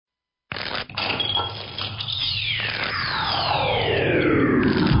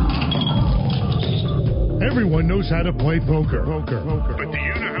Everyone knows how to play poker. But do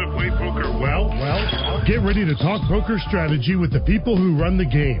you know how to play poker well? Get ready to talk poker strategy with the people who run the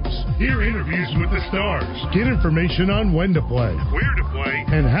games. Hear interviews with the stars. Get information on when to play, where to play,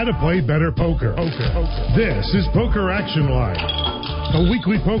 and how to play better poker. This is Poker Action Line, a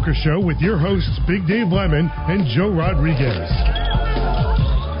weekly poker show with your hosts Big Dave Lemon and Joe Rodriguez.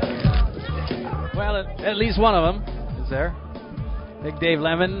 Well, at least one of them is there. Big Dave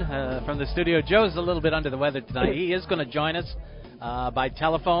Lemon from the studio. Joe's a little bit under the weather tonight. He is going to join us by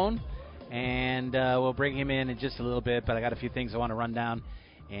telephone, and we'll bring him in just a little bit, but I got a few things I want to run down,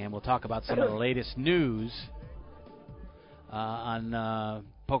 and we'll talk about some of the latest news on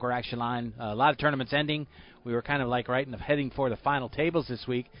Poker Action Line. A lot of tournaments ending. We were kind of like heading for the final tables this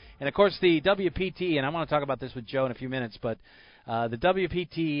week. And, of course, the WPT, and I want to talk about this with Joe in a few minutes, but the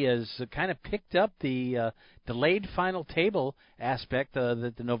WPT has kind of picked up the delayed final table aspect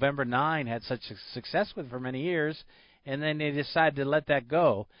that the November 9 had such success with for many years, and then they decided to let that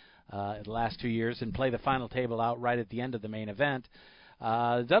go the last 2 years and play the final table out right at the end of the main event.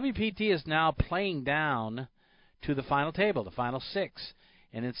 The WPT is now playing down to the final table, the final 6.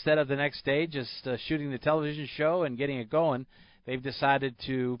 And instead of the next day just shooting the television show and getting it going, they've decided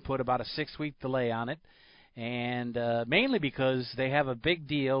to put about a 6-week delay on it. And mainly because they have a big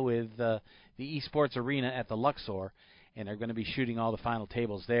deal with the esports arena at the Luxor, and they're going to be shooting all the final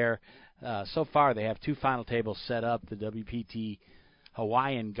tables there. So far, they have 2 final tables set up, the WPT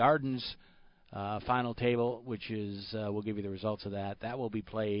Hawaiian Gardens final table, which is, we'll give you the results of that. That will be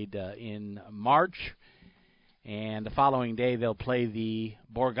played in March, and the following day they'll play the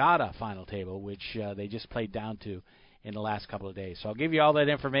Borgata final table, which they just played down to in the last couple of days. So I'll give you all that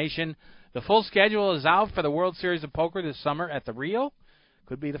information. The full schedule is out for the World Series of Poker this summer at the Rio.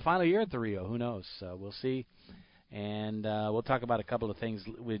 Could be the final year at the Rio. Who knows? We'll see. And we'll talk about a couple of things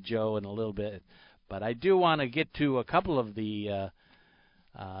with Joe in a little bit. But I do want to get to a couple of the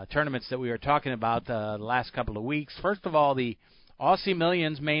tournaments that we were talking about the last couple of weeks. First of all, the Aussie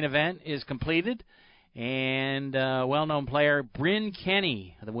Millions main event is completed. And well-known player Bryn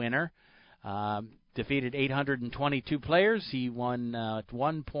Kenny, the winner, defeated 822 players. He won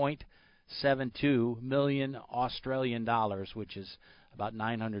 1.72 million Australian dollars, which is about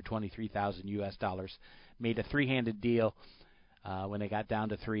 923,000 US dollars. Made a 3-handed deal when they got down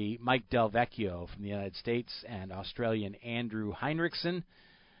to 3. Mike Del Vecchio from the United States and Australian Andrew Heinrichsen.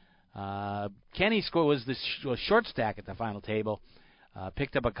 Kenny was the short stack at the final table.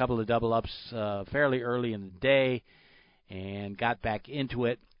 Picked up a couple of double-ups fairly early in the day and got back into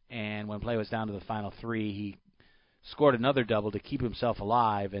it. And when play was down to the final 3, he scored another double to keep himself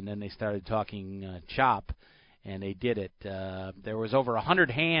alive, and then they started talking chop, and they did it. There was over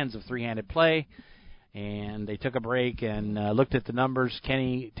 100 hands of 3-handed play, and they took a break and looked at the numbers.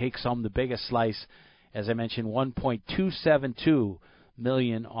 Kenny takes home the biggest slice, as I mentioned, 1.272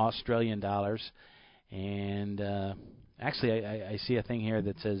 million Australian dollars. And actually, I see a thing here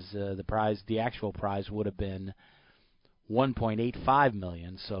that says the actual prize would have been 1.85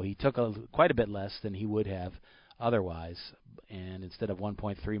 million, so he took quite a bit less than he would have otherwise. And instead of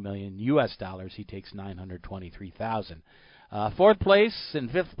 1.3 million US dollars, he takes 923,000. Fourth place and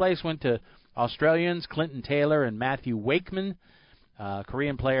fifth place went to Australians Clinton Taylor and Matthew Wakeman.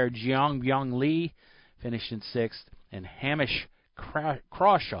 Korean player Jeong Byung Lee finished in sixth, and Hamish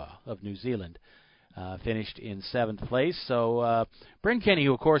Crawshaw of New Zealand finished in 7th place. So Bryn Kenny,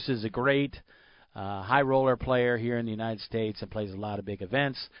 who of course is a great high roller player here in the United States and plays a lot of big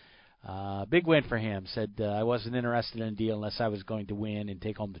events, big win for him. Said I wasn't interested in a deal unless I was going to win and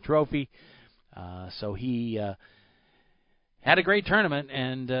take home the trophy. So he had a great tournament,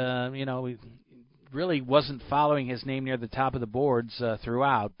 and he really wasn't following his name near the top of the boards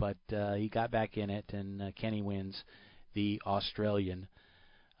throughout, but he got back in it, and Kenny wins the Australian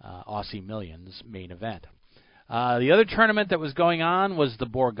Aussie Millions main event. The other tournament that was going on was the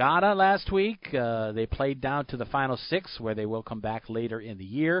Borgata last week. They played down to the final 6, where they will come back later in the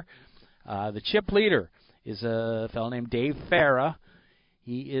year. The chip leader is a fellow named Dave Farah.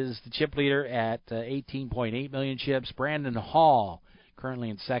 He is the chip leader at 18.8 million chips. Brandon Hall currently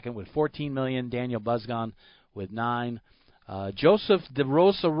in second with 14 million. Daniel Buzgon with 9. Joseph De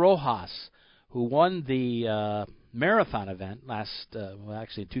Rosa Rojas, who won the marathon event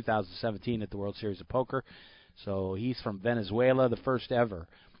in 2017 at the World Series of Poker. So he's from Venezuela, the first ever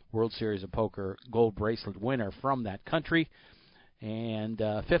World Series of Poker gold bracelet winner from that country. And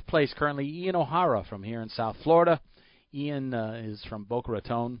fifth place currently Ian O'Hara from here in South Florida. Ian is from Boca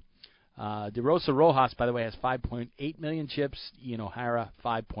Raton. De Rosa Rojas, by the way, has 5.8 million chips. Ian O'Hara,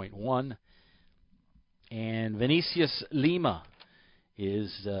 5.1. And Vinicius Lima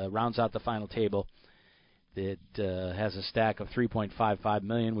rounds out the final table. It has a stack of $3.55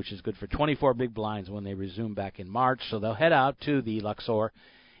 million, which is good for 24 big blinds when they resume back in March. So they'll head out to the Luxor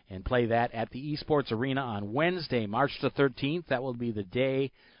and play that at the Esports Arena on Wednesday, March the 13th. That will be the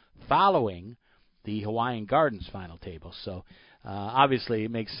day following the Hawaiian Gardens final table. So obviously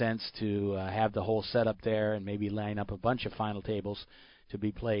it makes sense to have the whole setup there and maybe line up a bunch of final tables to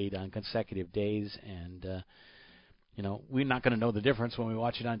be played on consecutive days. And, we're not going to know the difference when we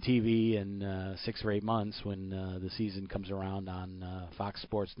watch it on TV in 6 or 8 months when the season comes around on Fox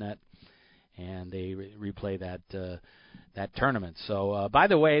Sports Net and they replay that tournament. So, by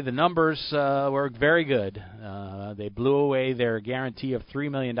the way, the numbers were very good. They blew away their guarantee of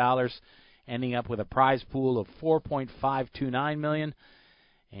 $3 million, ending up with a prize pool of $4.529 million,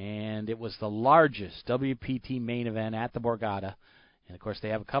 and it was the largest WPT main event at the Borgata. And, of course, they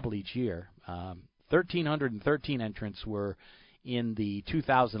have a couple each year. 1,313 entrants were in the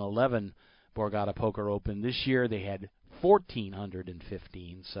 2011 Borgata Poker Open. This year they had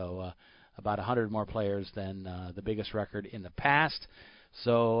 1,415, so about 100 more players than the biggest record in the past.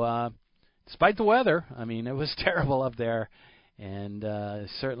 So despite the weather, it was terrible up there, and it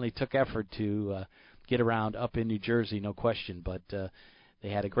certainly took effort to get around up in New Jersey, no question. But they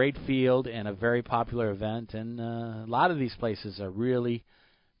had a great field and a very popular event, and a lot of these places are really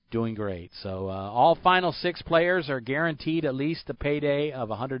doing great. So all final 6 players are guaranteed at least a payday of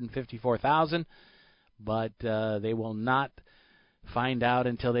 $154,000, but they will not find out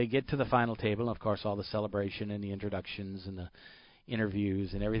until they get to the final table. And of course, all the celebration and the introductions and the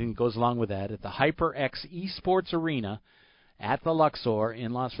interviews and everything that goes along with that at the HyperX Esports Arena at the Luxor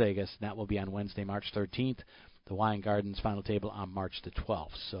in Las Vegas. And that will be on Wednesday, March 13th. The Hawaiian Gardens final table on March the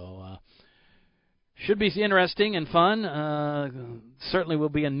 12th. So should be interesting and fun. Certainly will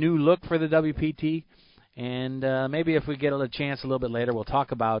be a new look for the WPT. And maybe if we get a chance a little bit later, we'll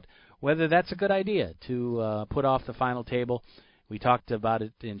talk about whether that's a good idea to put off the final table. We talked about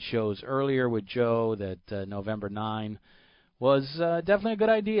it in shows earlier with Joe that November 9 was definitely a good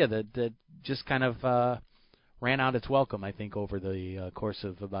idea that just kind of ran out its welcome, I think, over the course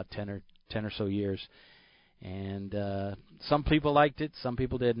of about 10 or so years. And some people liked it, some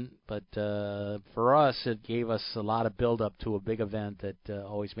people didn't. But for us, it gave us a lot of build-up to a big event that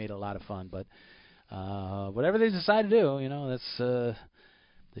always made it a lot of fun. But whatever they decide to do, that's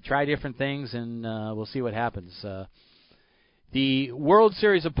they try different things, and we'll see what happens. The World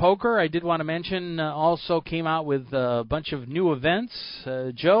Series of Poker, I did want to mention, also came out with a bunch of new events.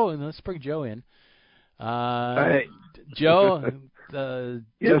 Joe, and let's bring Joe in. Hey. Joe,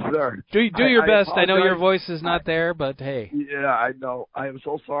 yes, sir. Do your best. I know your voice is not there, but hey. Yeah, I know. I am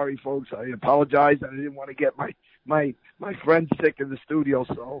so sorry, folks. I apologize. I didn't want to get my friends sick in the studio,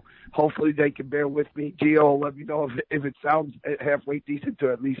 so hopefully they can bear with me. Gio, let me know if it sounds halfway decent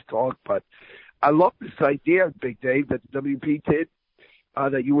to at least talk. But I love this idea, Big Dave, that the WP did,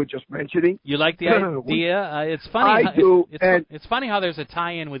 that you were just mentioning. You like the idea? It's funny. I do. It's funny how there's a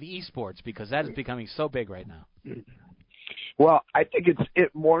tie-in with esports because that is becoming so big right now. Well, I think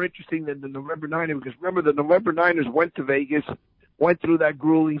it's more interesting than the November 9ers because remember the November 9ers went to Vegas, went through that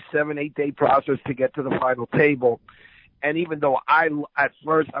grueling 7-8 day process to get to the final table. And even though at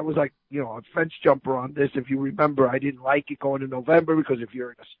first I was like, a fence jumper on this, if you remember, I didn't like it going to November because if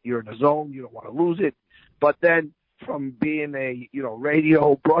you're in a zone, you don't want to lose it. But then from being a,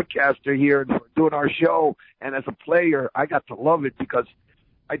 radio broadcaster here and doing our show and as a player, I got to love it because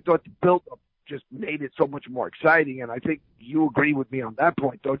I thought the build-up just made it so much more exciting, and I think you agree with me on that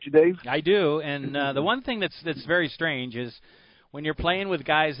point, don't you, Dave? I do, and the one thing that's very strange is when you're playing with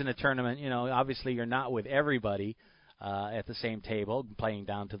guys in a tournament, obviously you're not with everybody at the same table, playing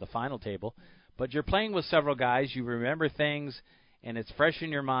down to the final table, but you're playing with several guys, you remember things, and it's fresh in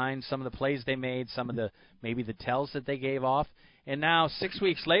your mind, some of the plays they made, some of the maybe the tells that they gave off, and now 6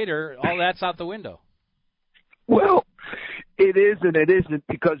 weeks later, all that's out the window. Well, it is and it isn't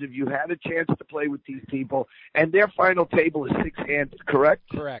because if you had a chance to play with these people, and their final table is 6-handed, correct?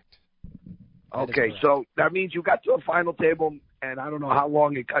 Correct. Okay, so that means you got to a final table, and I don't know how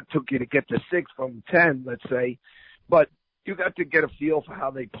long it took you to get to 6 from 10, let's say, but you got to get a feel for how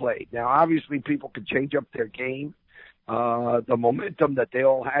they played. Now, obviously, people could change up their game. The momentum that they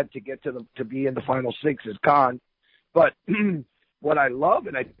all had to get to be in the final 6 is gone. But what I love,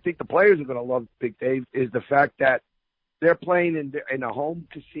 and I think the players are going to love, Big Dave, is the fact that they're playing in a home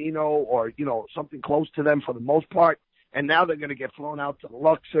casino or, something close to them for the most part. And now they're going to get flown out to the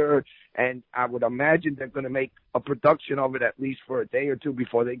Luxor. And I would imagine they're going to make a production of it at least for a day or two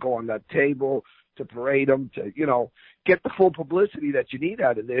before they go on that table to parade them, to, get the full publicity that you need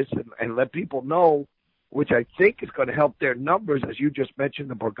out of this and let people know, which I think is going to help their numbers. As you just mentioned,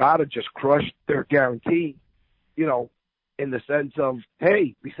 the Borgata just crushed their guarantee. in the sense of,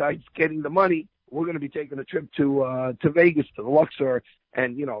 hey, besides getting the money, we're going to be taking a trip to Vegas, to the Luxor,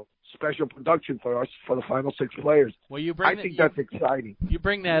 and, special production for us for the final 6 players. Well, I think that's exciting. You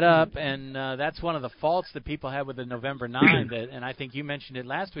bring that up, and that's one of the faults that people have with the November 9, and I think you mentioned it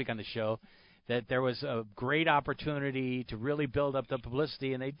last week on the show, that there was a great opportunity to really build up the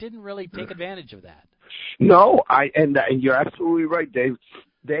publicity, and they didn't really take advantage of that. No, and you're absolutely right, Dave.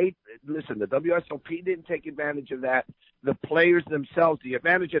 Listen, the WSOP didn't take advantage of that. The players themselves, the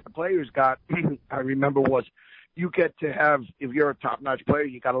advantage that the players got, I remember, was you get to have, if you're a top-notch player,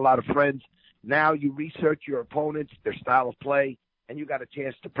 you got a lot of friends. Now you research your opponents, their style of play, and you got a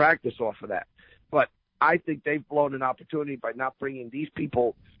chance to practice off of that. But I think they've blown an opportunity by not bringing these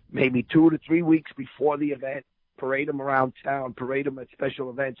people maybe 2 to 3 weeks before the event, parade them around town, parade them at special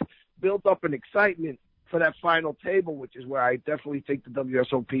events, build up an excitement for that final table, which is where I definitely think the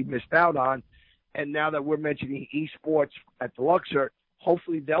WSOP missed out on. And now that we're mentioning esports at the Luxor,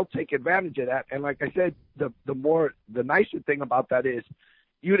 hopefully they'll take advantage of that. And like I said, the nicer thing about that is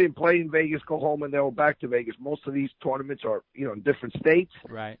you didn't play in Vegas, go home, and then go back to Vegas. Most of these tournaments are, in different states.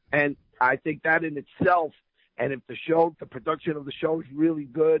 Right. And I think that in itself, and if the production of the show is really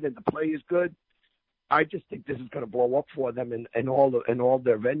good and the play is good, I just think this is going to blow up for them in all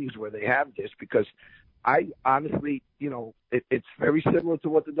their venues where they have this, because I honestly, it's very similar to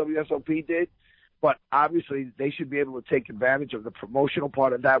what the WSOP did, but obviously they should be able to take advantage of the promotional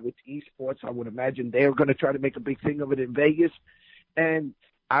part of that with esports. I would imagine they're going to try to make a big thing of it in Vegas, and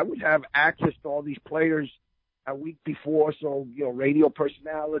I would have access to all these players a week before, so radio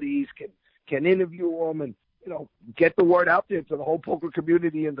personalities can interview them and get the word out there to the whole poker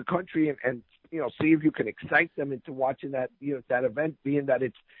community in the country, and see if you can excite them into watching that that event, being that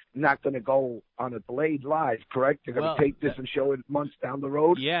it's not going to go on a delayed live, correct? They're going to take this and show it months down the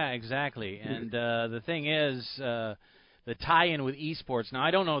road. Yeah, exactly. And the thing is, the tie-in with esports. Now,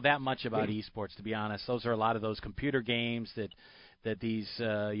 I don't know that much about esports, to be honest. Those are a lot of those computer games that these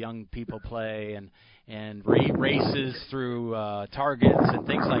young people play, and races through targets and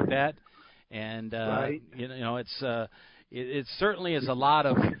things like that. And right. it certainly is a lot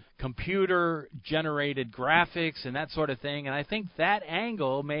of computer-generated graphics and that sort of thing, and I think that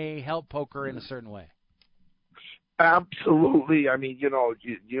angle may help poker in a certain way. Absolutely. I mean,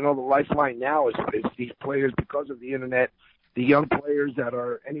 the lifeline now is these players, because of the internet, the young players that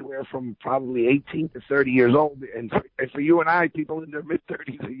are anywhere from probably 18 to 30 years old, and for you and I, people in their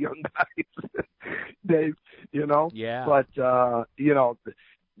mid-30s are young guys. Yeah. But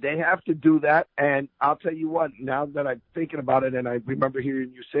they have to do that, and I'll tell you what, now that I'm thinking about it, and I remember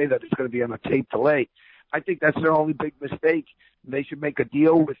hearing you say that it's going to be on a tape delay, I think that's their only big mistake. They should make a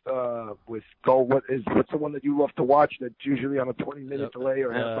deal with what's the one that you love to watch that's usually on a 20-minute delay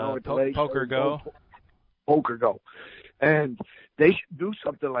or half-hour delay? Poker Go. Poker Go. And they should do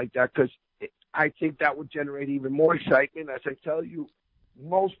something like that, because I think that would generate even more excitement. As I tell you,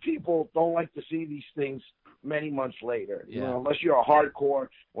 most people don't like to see these things many months later, unless you're a hardcore.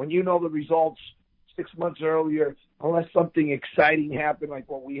 When you know the results 6 months earlier, unless something exciting happened, like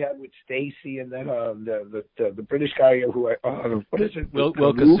what we had with Stacy, and then the British guy who what is it? Will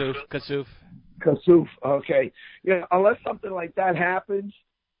Kassouf. Kassouf. Okay, unless something like that happens,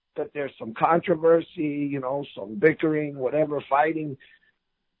 that there's some controversy, some bickering, whatever, fighting.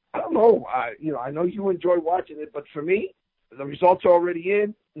 I don't know. I know you enjoy watching it, but for me, the results are already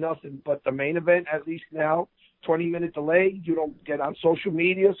in. Nothing but the main event, at least now, 20-minute delay. You don't get on social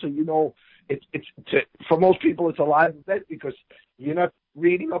media, so it's for most people it's a live event, because you're not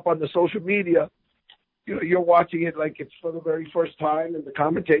reading up on the social media. You're watching it like it's for the very first time, and the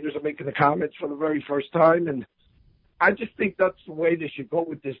commentators are making the comments for the very first time. And I just think that's the way they should go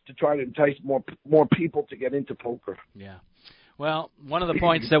with this, to try to entice more people to get into poker. Yeah. Well, one of the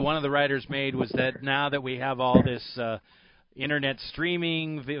points that one of the writers made was that now that we have all this internet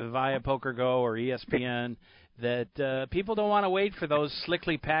streaming via Poker Go or ESPN, that people don't want to wait for those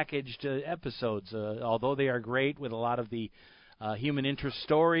slickly packaged episodes, although they are great with a lot of the human interest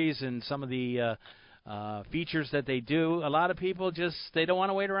stories and some of the features that they do. A lot of people they don't want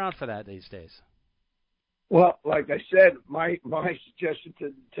to wait around for that these days. Well, like I said, my suggestion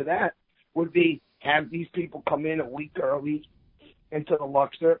to that would be have these people come in a week early into the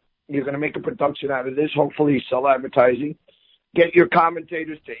Luxor. You're going to make a production out of this, hopefully sell advertising. Get your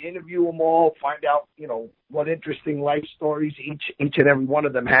commentators to interview them all, find out, what interesting life stories each and every one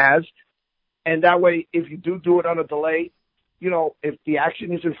of them has. And that way, if you do it on a delay, if the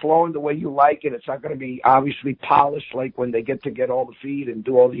action isn't flowing the way you like it, it's not going to be obviously polished like when they get all the feed and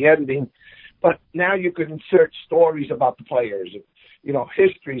do all the editing. But now you can insert stories about the players.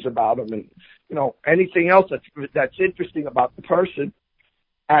 histories about them and, anything else that's interesting about the person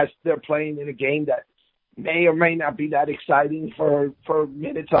as they're playing in a game that may or may not be that exciting for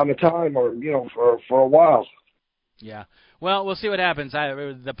minutes on a time or, for a while. Yeah. Well, we'll see what happens.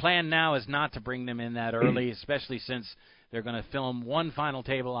 The plan now is not to bring them in that early, especially since they're going to film one final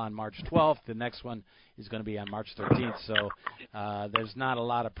table on March 12th. The next one is going to be on March 13th. So there's not a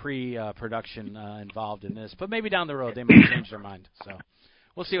lot of pre-production involved in this. But maybe down the road they might change their mind. So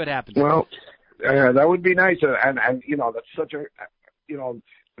we'll see what happens. Well, that would be nice. And that's such a,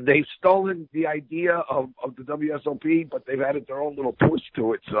 they've stolen the idea of the WSOP, but they've added their own little twist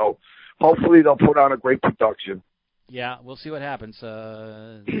to it. So hopefully they'll put on a great production. Yeah, we'll see what happens.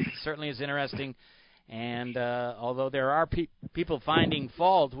 It certainly is interesting. And although there are people finding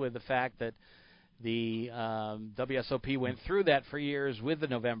fault with the fact that the WSOP went through that for years with the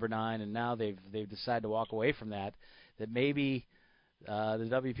November 9, and now they've decided to walk away from that maybe the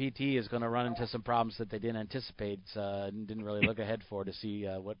WPT is going to run into some problems that they didn't anticipate and didn't really look ahead for to see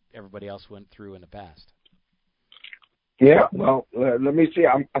what everybody else went through in the past. Yeah, well, let me see.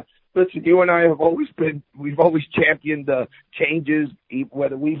 Listen, you and I we've always championed the changes,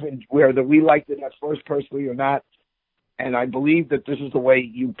 whether we liked it at first personally or not. And I believe that this is the way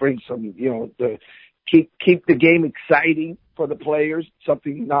you bring some, keep the game exciting for the players,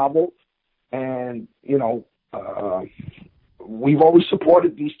 something novel. And, we've always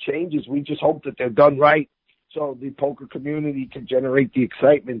supported these changes. We just hope that they're done right so the poker community can generate the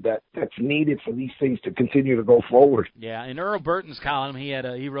excitement that's needed for these things to continue to go forward. Yeah, in Earl Burton's column,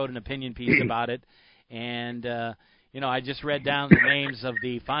 he wrote an opinion piece about it, and I just read down the names of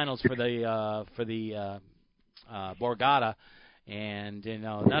the finals for the Borgata, and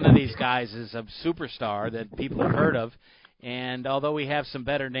none of these guys is a superstar that people have heard of. And although we have some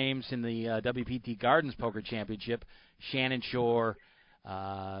better names in the WPT Gardens Poker Championship, Shannon Shore,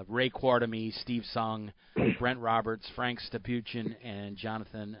 Ray Quartermy, Steve Sung, Brent Roberts, Frank Stapuchin, and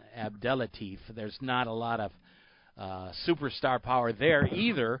Jonathan Abdelatif. There's not a lot of superstar power there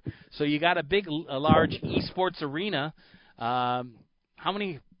either. So you got a large esports arena. How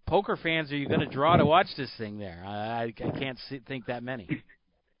many poker fans are you going to draw to watch this thing there? I can't think that many.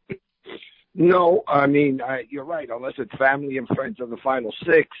 No, I mean, you're right, unless it's family and friends of the final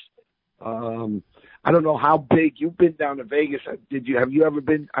six. I don't know how big you've been down to Vegas. Have you ever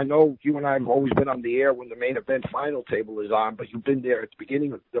been? I know you and I have always been on the air when the main event final table is on, but you've been there at the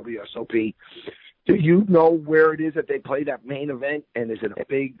beginning of WSOP. Do you know where it is that they play that main event, and is it a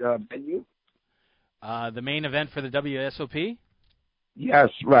big venue? The main event for the WSOP? Yes,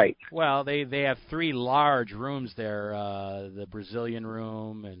 right. Well, they have three large rooms there, the Brazilian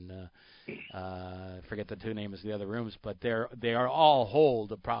room and I forget the two names of the other rooms, but they are all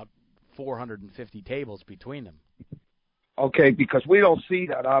hold about 450 tables between them. Okay, because we don't see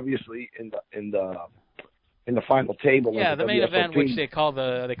that obviously in the final table. Yeah, the main event, which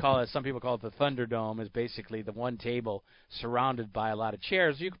some people call it the Thunderdome, is basically the one table surrounded by a lot of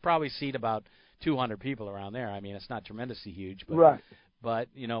chairs. You could probably seat about 200 people around there. I mean, it's not tremendously huge, but right. But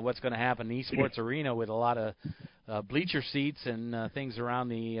what's going to happen in esports arena with a lot of bleacher seats and things around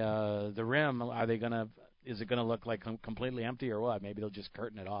the rim? Is it going to look like completely empty or what? Maybe they'll just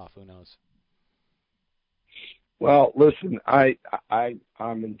curtain it off. Who knows? Well, listen, I'm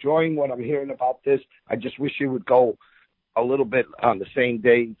enjoying what I'm hearing about this. I just wish it would go a little bit on the same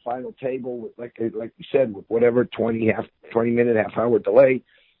day final table, with, like you said, with whatever 20-minute, half-hour delay.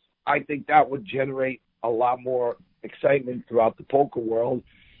 I think that would generate a lot more excitement throughout the poker world,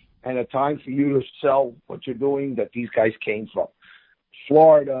 and a time for you to sell what you're doing, that these guys came from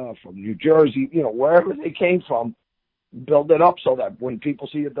Florida, from New Jersey, wherever they came from, build it up so that when people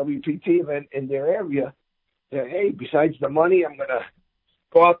see a WPT event in their area, hey, besides the money, I'm going to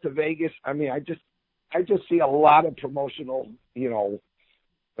go out to Vegas. I mean, I just see a lot of promotional,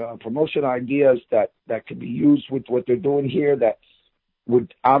 promotion ideas that could be used with what they're doing here that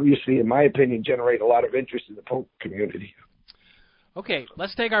would obviously, in my opinion, generate a lot of interest in the poker community. Okay,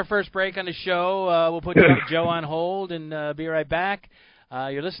 let's take our first break on the show. We'll put Joe on hold and be right back.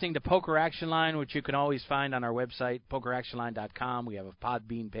 You're listening to Poker Action Line, which you can always find on our website, pokeractionline.com. We have a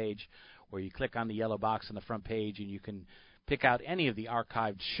Podbean page where you click on the yellow box on the front page and you can pick out any of the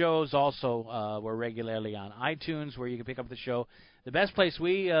archived shows. Also, we're regularly on iTunes where you can pick up the show. The best place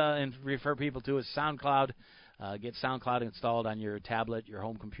we refer people to is SoundCloud. Get SoundCloud installed on your tablet, your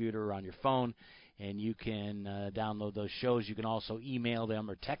home computer, or on your phone, and you can download those shows. You can also email them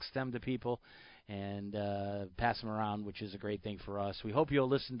or text them to people and pass them around, which is a great thing for us. We hope you'll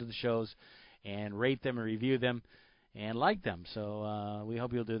listen to the shows and rate them and review them and like them. So we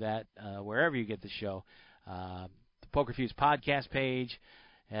hope you'll do that wherever you get the show. The Poker Fuse podcast page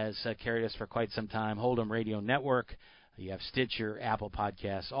has carried us for quite some time. Hold'em Radio Network. You have Stitcher, Apple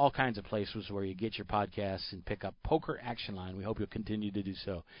Podcasts, all kinds of places where you get your podcasts and pick up Poker Action Line. We hope you'll continue to do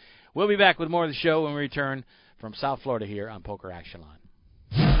so. We'll be back with more of the show when we return from South Florida here on Poker Action Line.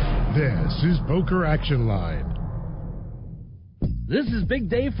 This is Poker Action Line. This is Big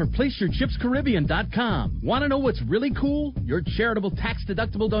Dave for PlaceYourChipsCaribbean.com. Want to know what's really cool? Your charitable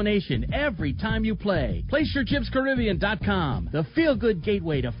tax-deductible donation every time you play. PlaceYourChipsCaribbean.com, the feel-good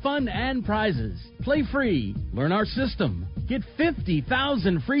gateway to fun and prizes. Play free. Learn our system. Get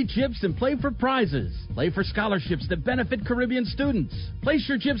 50,000 free chips and play for prizes. Play for scholarships that benefit Caribbean students.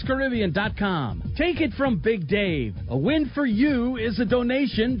 PlaceYourChipsCaribbean.com. Take it from Big Dave. A win for you is a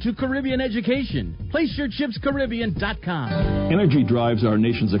donation to Caribbean education. PlaceYourChipsCaribbean.com. Energy drives our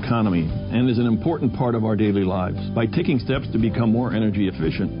nation's economy and is an important part of our daily lives. By taking steps to become more energy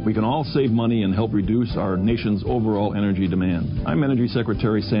efficient, we can all save money and help reduce our nation's overall energy demand. I'm Energy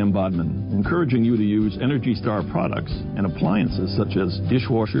Secretary Sam Bodman, encouraging you to use Energy Star products and appliances such as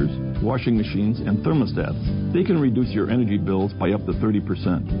dishwashers, washing machines, and thermostats. They can reduce your energy bills by up to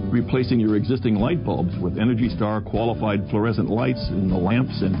 30%. Replacing your existing light bulbs with Energy Star qualified fluorescent lights in the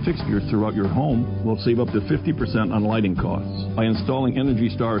lamps and fixtures throughout your home will save up to 50% on lighting costs. By installing Energy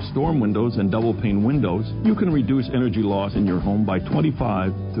Star storm windows and double pane windows, you can reduce energy loss in your home by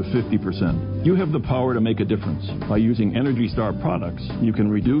 25 to 50%. You have the power to make a difference. By using Energy Star products, you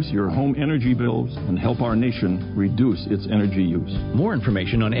can reduce your home energy bills and help our nation reduce its energy use. More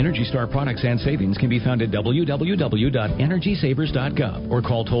information on Energy Star products and savings can be found at www.energysavers.gov or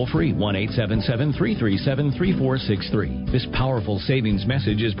call toll-free 1-877-337-3463. This powerful savings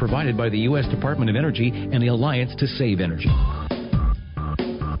message is provided by the U.S. Department of Energy and the Alliance to Save Energy.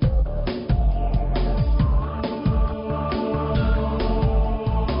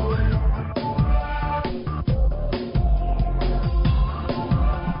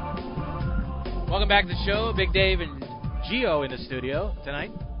 Welcome back to the show. Big Dave and Gio in the studio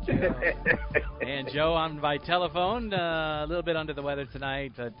tonight. And Joe on by telephone. A little bit under the weather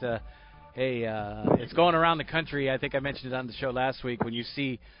tonight, but hey, it's going around the country. I think I mentioned it on the show last week. When you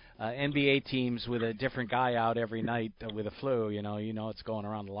see NBA teams with a different guy out every night with a flu, you know it's going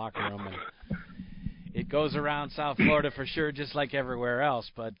around the locker room, and it goes around South Florida for sure, just like everywhere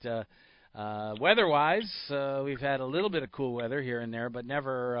else. But weather-wise, we've had a little bit of cool weather here and there, but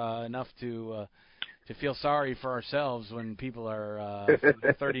never enough to feel sorry for ourselves when people are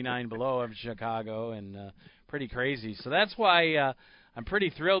 39 below of Chicago and pretty crazy. So that's why I'm pretty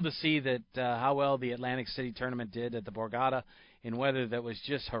thrilled to see that how well the Atlantic City tournament did at the Borgata in weather that was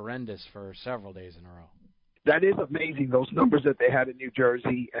just horrendous for several days in a row. That is amazing, those numbers that they had in New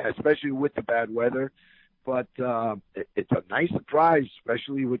Jersey, especially with the bad weather. But it's a nice surprise,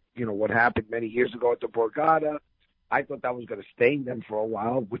 especially with what happened many years ago at the Borgata. I thought that was going to stain them for a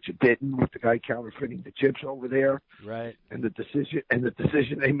while, which it didn't, with the guy counterfeiting the chips over there. Right. And the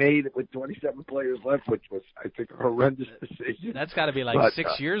decision they made with 27 players left, which was, I think, a horrendous decision. That's got to be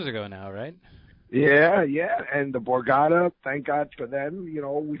 6 years ago now, right? Yeah. And the Borgata, thank God for them.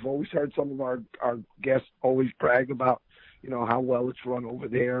 We've always heard some of our guests always brag about, how well it's run over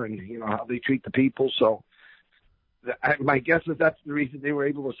there and, how they treat the people. So my guess is that's the reason they were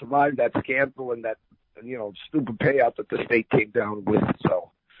able to survive that scandal and that, stupid payout that the state came down with. So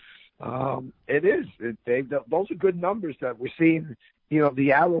it is. Those are good numbers that we're seeing,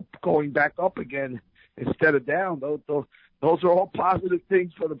 the arrow going back up again instead of down. Those are all positive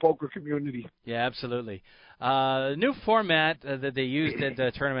things for the poker community. Yeah, absolutely. The new format that they used at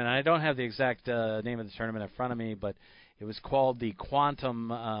the tournament, I don't have the exact name of the tournament in front of me, but it was called the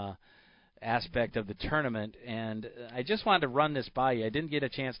Quantum aspect of the tournament, and I just wanted to run this by you. I didn't get a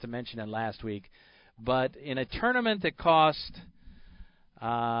chance to mention it last week, but in a tournament that cost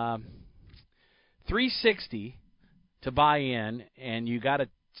 $360 to buy in, and you got a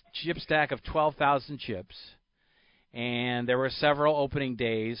chip stack of 12,000 chips, and there were several opening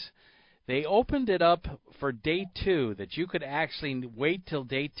days. They opened it up for day 2 that you could actually wait till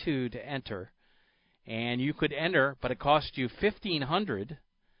day 2 to enter, and you could enter, but it cost you $1,500,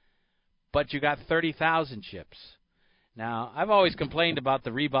 but you got 30,000 chips. Now, I've always complained about the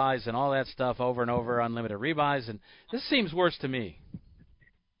rebuys and all that stuff over and over, unlimited rebuys, and this seems worse to me.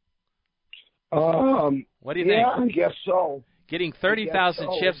 What do you think? Yeah, I guess so. Getting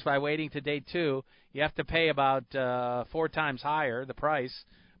 30,000 chips by waiting to day 2, you have to pay about 4 times higher the price,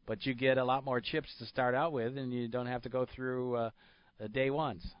 but you get a lot more chips to start out with, and you don't have to go through day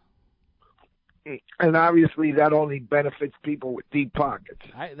ones. And obviously, that only benefits people with deep pockets.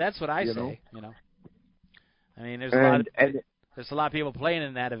 That's what I say. I mean, there's a there's a lot of people playing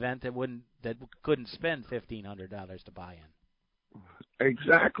in that event that couldn't spend $1,500 to buy in.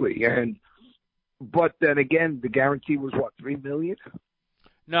 Exactly, but then again, the guarantee was what, $3 million?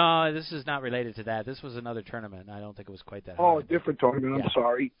 No, this is not related to that. This was another tournament. I don't think it was quite that high. Oh, a different tournament. I'm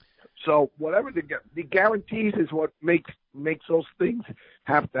sorry. So whatever the guarantees is what makes those things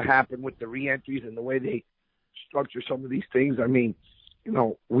have to happen with the re-entries and the way they structure some of these things. I mean,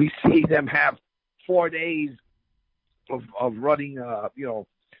 we see them have 4 days of running,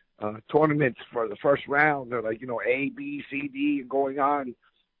 tournaments for the first round. They're like, A, B, C, D, and going on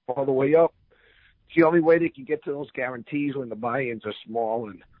all the way up. It's the only way they can get to those guarantees when the buy-ins are small.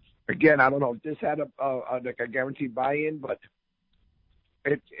 And again, I don't know if this had a guaranteed buy-in, but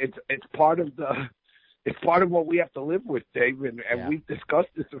it's part of what we have to live with, Dave, and we've discussed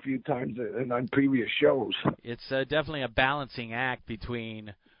this a few times on previous shows. It's definitely a balancing act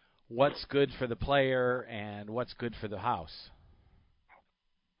between what's good for the player and what's good for the house.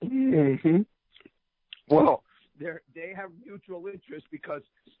 Mm-hmm. Well, they have mutual interest because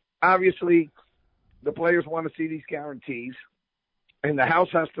obviously the players want to see these guarantees, and the house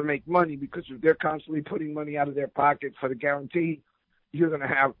has to make money because if they're constantly putting money out of their pocket for the guarantee, you're going to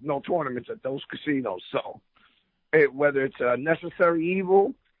have no tournaments at those casinos. So whether it's a necessary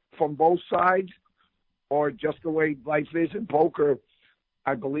evil from both sides or just the way life is in poker,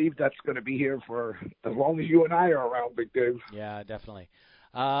 I believe that's going to be here for as long as you and I are around, Big Dave. Yeah, definitely.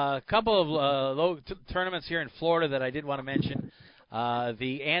 A couple of low tournaments here in Florida that I did want to mention.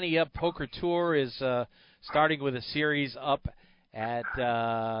 The Ante Up Poker Tour is starting with a series up at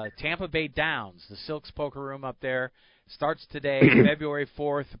Tampa Bay Downs, the Silks Poker Room up there. Starts today, February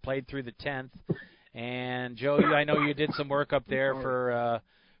 4th, played through the 10th. And, Joe, I know you did some work up there for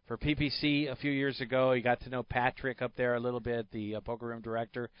PPC a few years ago. You got to know Patrick up there a little bit, the poker room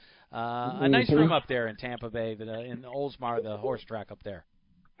director. A nice room up there in Tampa Bay, in Oldsmar, the horse track up there.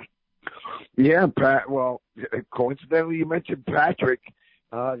 Yeah, well, coincidentally, you mentioned Patrick.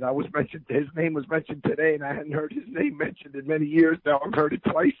 That was mentioned. His name was mentioned today, and I hadn't heard his name mentioned in many years. Now I've heard it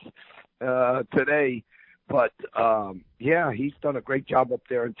twice today. But, he's done a great job up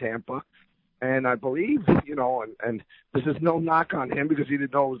there in Tampa. And I believe, and this is no knock on him because he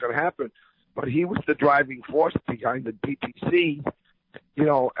didn't know it was going to happen, but he was the driving force behind the PPC,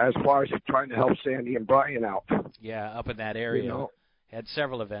 as far as trying to help Sandy and Brian out. Yeah, up in that area. Had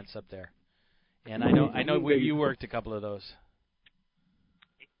several events up there. And I know you worked a couple of those.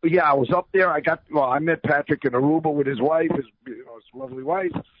 Yeah, I was up there. I met Patrick in Aruba with his wife, his lovely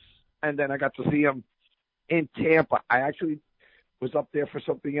wife, and then I got to see him in Tampa. I actually was up there for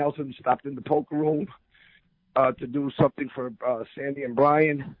something else and stopped in the poker room to do something for Sandy and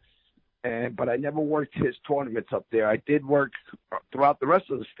Brian, but I never worked his tournaments up there. I did work throughout the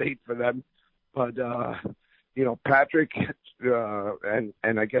rest of the state for them, but Patrick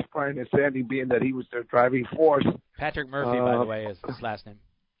and I guess Brian and Sandy, being that he was their driving force. Patrick Murphy, by the way, is his last name.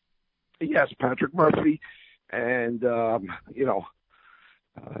 Yes, Patrick Murphy, and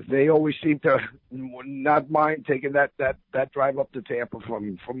they always seem to not mind taking that drive up to Tampa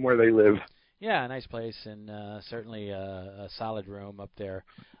from where they live. Yeah, a nice place, and certainly a solid room up there.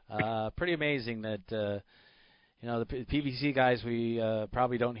 Pretty amazing that the PPC guys, we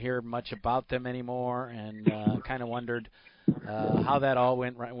probably don't hear much about them anymore, and kind of wondered how that all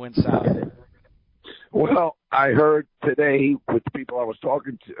went south. Well, I heard today with the people I was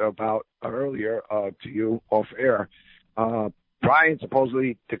talking about earlier to you off air, Brian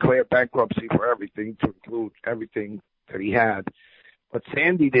supposedly declared bankruptcy for everything, to include everything that he had. But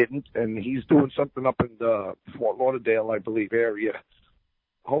Sandy didn't, and he's doing something up in the Fort Lauderdale, I believe, area.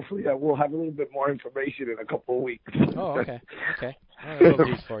 Hopefully we'll have a little bit more information in a couple of weeks. Oh, okay.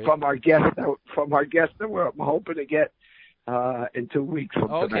 For you. From our guest that I'm hoping to get in 2 weeks from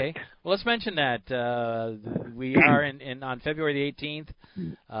tonight. Okay. Well, let's mention that. We are on February the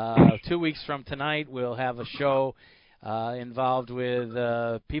 18th. 2 weeks from tonight, we'll have a show involved with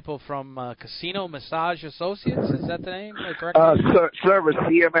people from Casino Massage Associates. Is that the name? Service,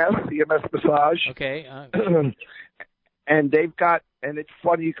 CMS Massage. Okay. And they've got, and it's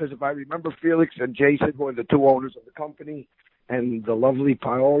funny because if I remember, Felix and Jason, who are the two owners of the company, and the lovely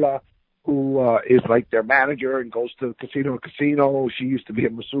Paola, who is like their manager and goes to casino. She used to be a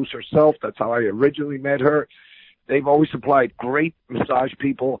masseuse herself. That's how I originally met her. They've always supplied great massage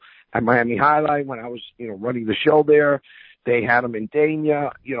people at Miami Highline when I was, running the show there. They had them in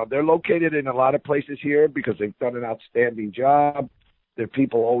Dania. They're located in a lot of places here because they've done an outstanding job. Their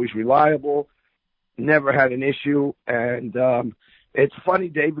people always reliable. Never had an issue. And it's funny,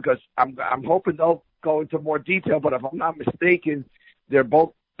 Dave, because I'm hoping they'll go into more detail, but if I'm not mistaken, they're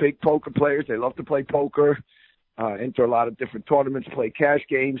both big poker players. They love to play poker. enter a lot of different tournaments, play cash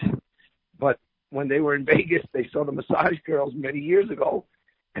games. But when they were in Vegas, they saw the massage girls many years ago,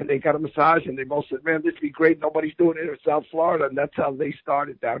 and they got a massage, and they both said, man, this would be great. Nobody's doing it in South Florida, and that's how they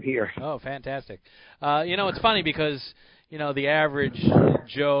started down here. Oh, fantastic. It's funny because, the average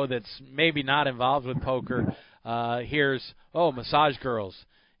Joe that's maybe not involved with poker hears, massage girls,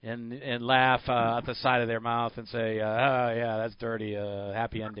 and laugh at the side of their mouth and say, yeah, that's dirty,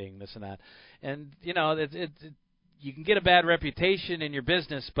 happy ending, this and that. And, you can get a bad reputation in your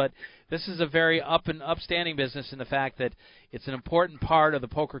business, but this is a very upstanding business in the fact that it's an important part of the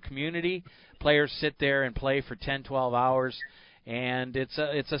poker community. Players sit there and play for 10, 12 hours, and it's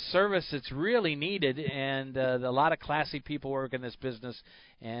a service that's really needed, and a lot of classy people work in this business,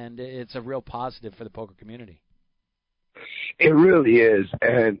 and it's a real positive for the poker community. It really is,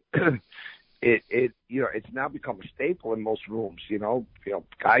 and it's now become a staple in most rooms.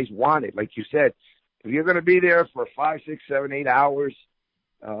 Guys want it, like you said. If you're going to be there for 5, 6, 7, 8 hours,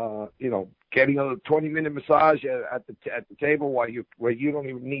 getting a 20-minute massage at the table where you don't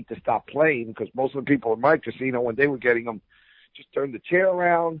even need to stop playing, because most of the people in my casino, when they were getting them, just turned the chair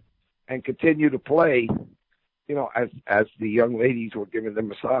around and continue to play, as the young ladies were giving them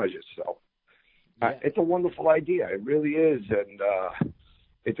massages. So it's a wonderful idea. It really is, and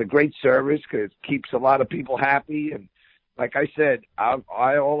it's a great service because it keeps a lot of people happy. And like I said,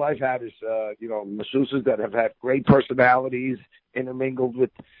 all I've had is, masseuses that have had great personalities intermingled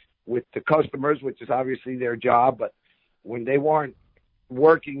with the customers, which is obviously their job. But when they weren't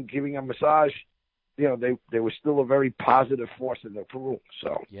working, giving a massage, they were still a very positive force in the room.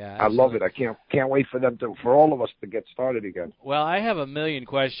 So yeah, I love it. I can't wait for all of us to get started again. Well, I have a million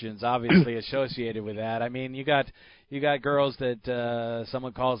questions, obviously, associated with that. I mean, you got girls that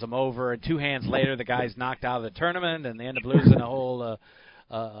someone calls them over, and 2 hands later, the guy's knocked out of the tournament, and they end up losing a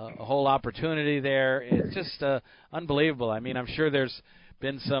whole opportunity there. It's just unbelievable. I mean, I'm sure there's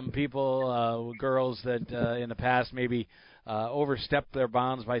been some people, girls that in the past maybe overstepped their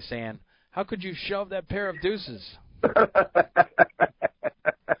bounds by saying, how could you shove that pair of deuces? Well,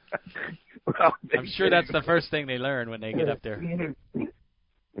 I'm sure that's the first thing they learn when they get up there.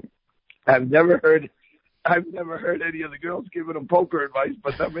 I've never heard any of the girls giving them poker advice,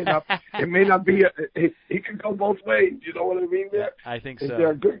 but that it may not be. It can go both ways. You know what I mean? Yeah, I think so. If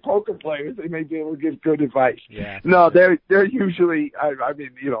they're good poker players, they may be able to give good advice. Yeah. No, they're usually. I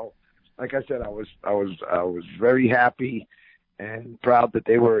mean, like I said, I was very happy and proud that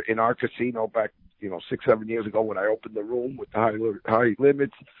they were in our casino back, 6, 7 years ago when I opened the room with the high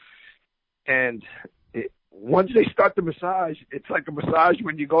limits. And once they start the massage, it's like a massage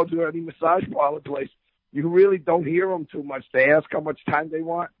when you go to any massage parlor place. You really don't hear them too much. They ask how much time they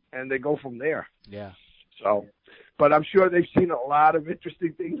want, and they go from there. Yeah. So, but I'm sure they've seen a lot of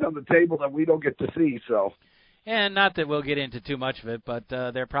interesting things on the table that we don't get to see. So. And not that we'll get into too much of it, but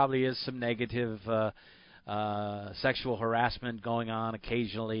there probably is some negative sexual harassment going on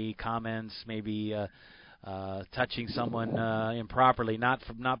occasionally, comments, maybe touching someone improperly, not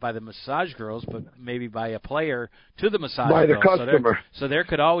by the massage girls, but maybe by a player to the massage by girls. The customer. So there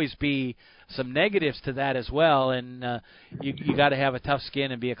could always be some negatives to that as well, and you got to have a tough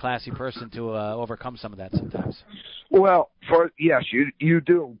skin and be a classy person to overcome some of that sometimes. Well, yes, you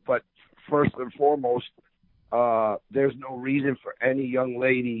do, but first and foremost, there's no reason for any young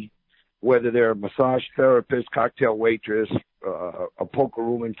lady, whether they're a massage therapist, cocktail waitress, a poker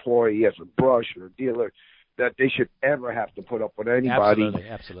room employee as a brush or a dealer, that they should ever have to put up with anybody.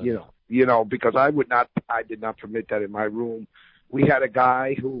 Absolutely. Because I did not permit that in my room. We had a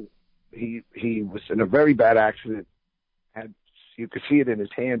guy who he was in a very bad accident, and you could see it in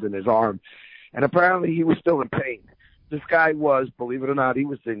his hands and his arm, and apparently he was still in pain. This guy was, believe it or not, he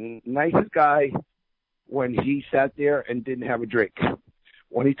was the nicest guy when he sat there and didn't have a drink.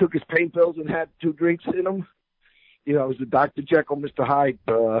 When he took his pain pills and had 2 drinks in him, it was a Dr. Jekyll, Mr. Hyde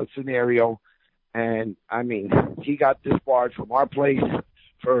scenario. And, he got disbarred from our place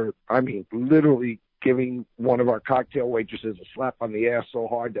for, literally giving one of our cocktail waitresses a slap on the ass so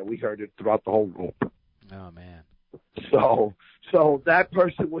hard that we heard it throughout the whole room. Oh, man. So that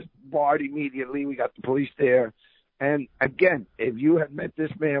person was barred immediately. We got the police there. And, again, if you had met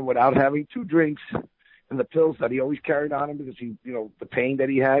this man without having 2 drinks and the pills that he always carried on him because the pain that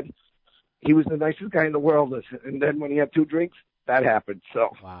he had, he was the nicest guy in the world. And then when he had 2 drinks, that happened.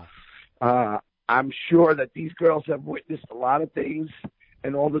 So, wow. I'm sure that these girls have witnessed a lot of things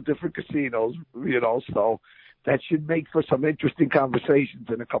in all the different casinos, so that should make for some interesting conversations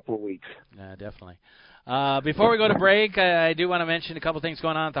in a couple of weeks. Yeah, definitely. Before we go to break, I do want to mention a couple things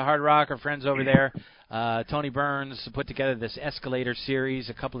going on at the Hard Rock. Our friends over there, Tony Burns, put together this Escalator series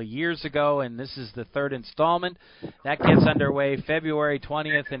a couple of years ago, and this is the third installment. That gets underway February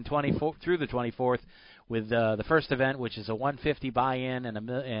 20th and 24th through the 24th with the first event, which is a $150 buy-in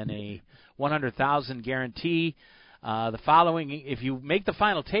and a $100,000 guarantee. The following, if you make the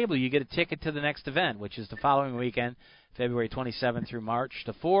final table, you get a ticket to the next event, which is the following weekend, February 27th through March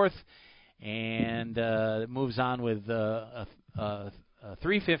the 4th. And it moves on with a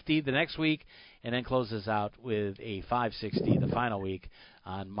 $350 the next week, and then closes out with a $560 the final week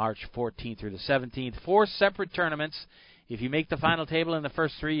on March 14th through the 17th. 4 separate tournaments. If you make the final table in the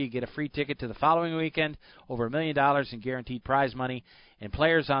first 3, you get a free ticket to the following weekend, over $1 million in guaranteed prize money. And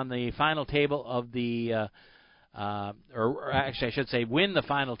players on the final table of the, or actually I should say win the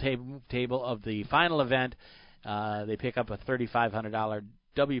final table of the final event, they pick up a $3,500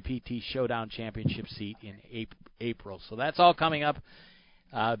 WPT Showdown Championship seat in April. So that's all coming up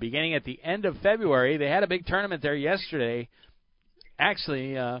beginning at the end of February. They had a big tournament there yesterday.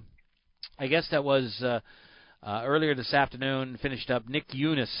 Actually, I guess that was earlier this afternoon, finished up Nick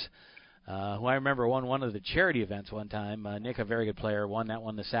Eunice, who I remember won one of the charity events one time. Nick, a very good player, won that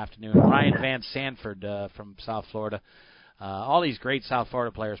one this afternoon. Ryan Van Sanford from South Florida. All these great South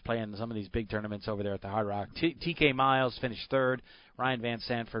Florida players playing some of these big tournaments over there at the Hard Rock. TK Miles finished third. Ryan Van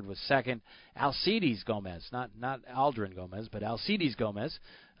Sanford was second. Alcides Gomez, not Aldrin Gomez, but Alcides Gomez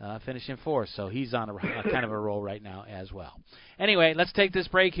finished in fourth. So he's on a kind of a roll right now as well. Anyway, let's take this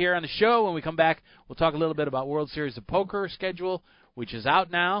break here on the show. When we come back, we'll talk a little bit about World Series of Poker schedule, which is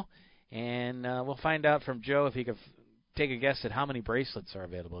out now. And we'll find out from Joe if he can take a guess at how many bracelets are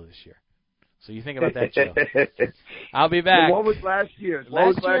available this year. So you think about that, Joe. I'll be back. So what was last year?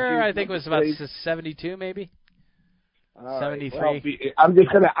 Last year, I think it was about 72, maybe. 73. Well,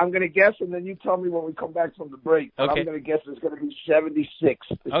 I'm gonna guess, and then you tell me when we come back from the break. But okay. I'm gonna guess it's gonna be 76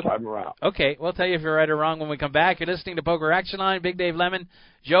 this time around. Okay, we'll tell you if you're right or wrong when we come back. You're listening to Poker Action Line. Big Dave Lemon,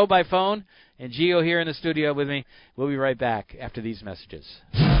 Joe by phone, and Gio here in the studio with me. We'll be right back after these messages.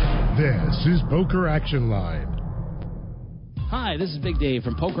 This is Poker Action Line. Hi, this is Big Dave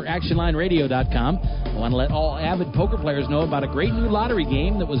from PokerActionLineRadio.com. I want to let all avid poker players know about a great new lottery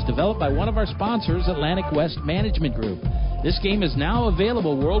game that was developed by one of our sponsors, Atlantic West Management Group. This game is now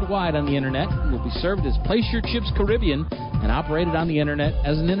available worldwide on the Internet and will be served as Place Your Chips Caribbean and operated on the Internet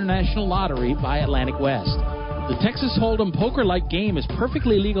as an international lottery by Atlantic West. The Texas Hold'em poker-like game is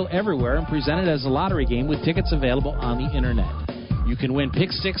perfectly legal everywhere and presented as a lottery game with tickets available on the Internet. You can win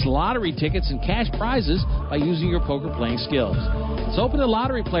Pick 6 lottery tickets and cash prizes by using your poker playing skills. It's open to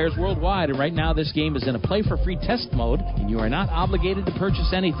lottery players worldwide, and right now this game is in a play-for-free test mode, and you are not obligated to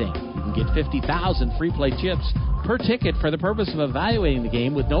purchase anything. You can get 50,000 free play chips per ticket for the purpose of evaluating the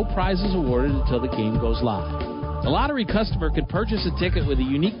game with no prizes awarded until the game goes live. The lottery customer can purchase a ticket with a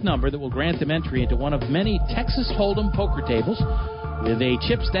unique number that will grant them entry into one of many Texas Hold'em poker tables with a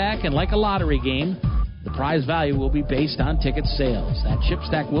chip stack, and like a lottery game, the prize value will be based on ticket sales. That chip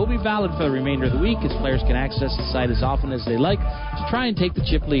stack will be valid for the remainder of the week, as players can access the site as often as they like to try and take the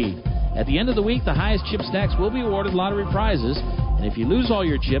chip lead. At the end of the week, the highest chip stacks will be awarded lottery prizes, and if you lose all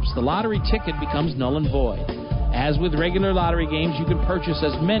your chips, the lottery ticket becomes null and void. As with regular lottery games, you can purchase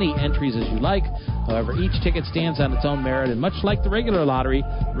as many entries as you like. However, each ticket stands on its own merit, and much like the regular lottery,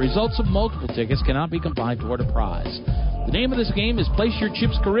 the results of multiple tickets cannot be combined toward a prize. The name of this game is Place Your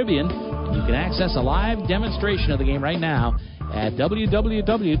Chips Caribbean, and you can access a live demonstration of the game right now at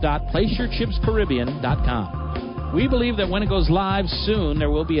www.placeyourchipscaribbean.com. We believe that when it goes live soon,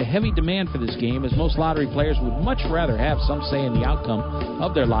 there will be a heavy demand for this game, as most lottery players would much rather have some say in the outcome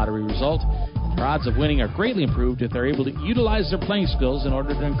of their lottery result. Their odds of winning are greatly improved if they're able to utilize their playing skills in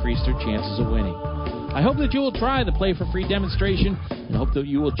order to increase their chances of winning. I hope that you will try the Play for Free demonstration and hope that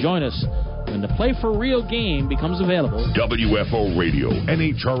you will join us when the Play for Real game becomes available. WFO Radio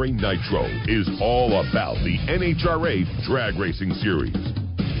NHRA Nitro is all about the NHRA Drag Racing Series.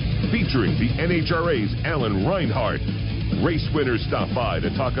 Featuring the NHRA's Alan Reinhart. Race winners stop by to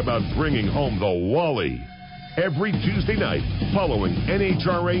talk about bringing home the Wally. Every Tuesday night following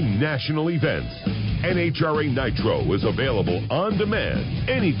NHRA national events. NHRA Nitro is available on demand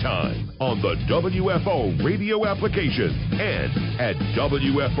anytime on the WFO radio application and at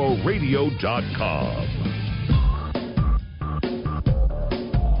WFOradio.com.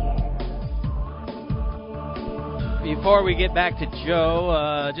 Before we get back to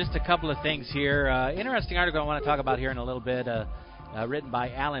Joe, just a couple of things here. Interesting article I want to talk about here in a little bit, written by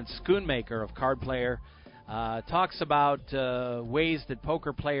Alan Schoonmaker of Card Player. Talks about ways that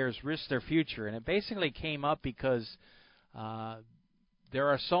poker players risk their future. And it basically came up because there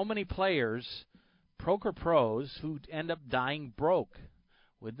are so many players poker pros who end up dying broke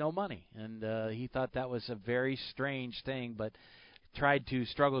with no money. And he thought that was a very strange thing, but tried to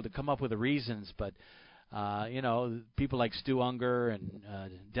struggle to come up with the reasons. But, people like Stu Unger and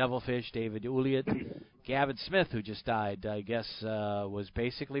Devilfish, David Ulliott, Gavin Smith, who just died, I guess, was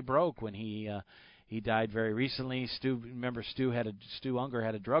basically broke when he died very recently. Stu Unger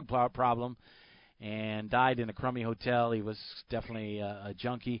had a drug problem and died in a crummy hotel. He was definitely a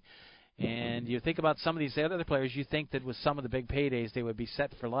junkie. And you think about some of these other players, you think that with some of the big paydays they would be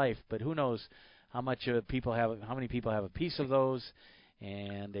set for life, but who knows how many people have a piece of those,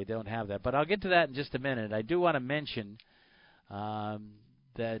 and they don't have that. But I'll get to that in just a minute. I do want to mention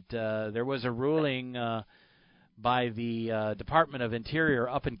that there was a ruling by the Department of Interior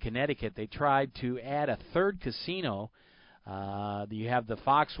up in Connecticut. They tried to add a third casino. You have the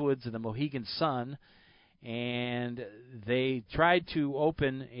Foxwoods and the Mohegan Sun, and they tried to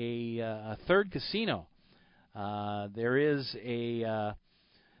open a third casino. There is an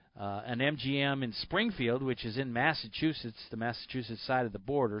MGM in Springfield, which is in Massachusetts, the Massachusetts side of the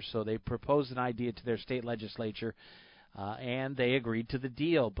border. So they proposed an idea to their state legislature, and they agreed to the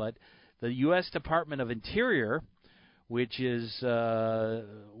deal. But the U.S. Department of Interior, which was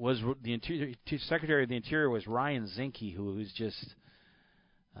the Interior Secretary of the Interior was Ryan Zinke, who is just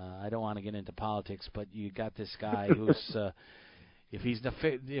I don't want to get into politics, but you got this guy who's to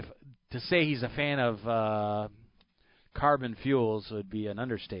say he's a fan of carbon fuels would be an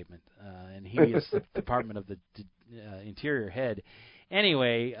understatement, and he is the Department of the Interior head.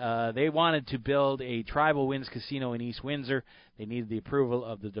 Anyway, they wanted to build a Tribal Winds casino in East Windsor. They needed the approval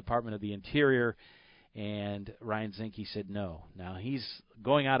of the Department of the Interior, and Ryan Zinke said no. Now he's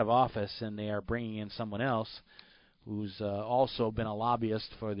going out of office, and they are bringing in someone else who's also been a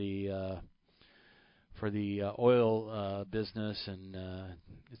lobbyist for the oil business, and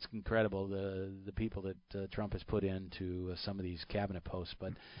it's incredible the people that Trump has put into some of these cabinet posts.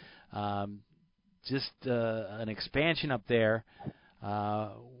 But just an expansion up there,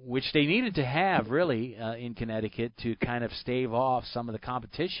 which they needed to have really in Connecticut to kind of stave off some of the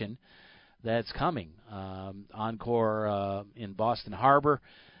competition that's coming. Encore in Boston Harbor,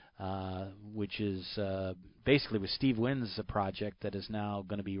 which is basically with Steve Wynn's project that is now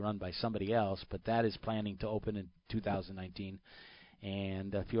going to be run by somebody else, but that is planning to open in 2019,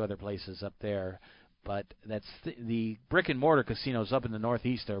 and a few other places up there. But that's the brick-and-mortar casinos up in the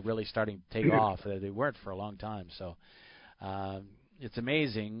Northeast are really starting to take off. They weren't for a long time. So it's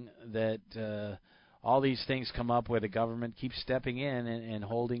amazing that all these things come up where the government keeps stepping in and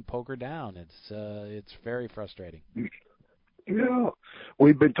holding poker down. It's very frustrating. Yeah,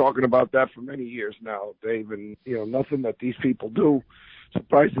 we've been talking about that for many years now, Dave, and nothing that these people do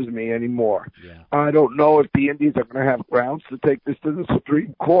surprises me anymore. Yeah. I don't know if the Indians are going to have grounds to take this to the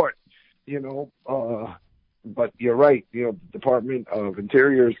Supreme Court, but you're right. The Department of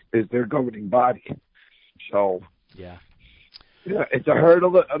Interior is their governing body, so yeah, it's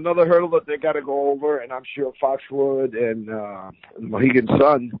another hurdle that they got to go over, and I'm sure Foxwood and Mohegan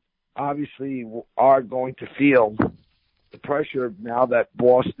Sun obviously are going to feel the pressure now that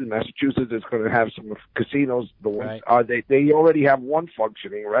Boston, Massachusetts is going to have some casinos. The ones they already have one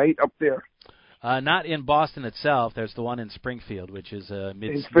functioning, right, up there? Not in Boston itself. There's the one in Springfield, which is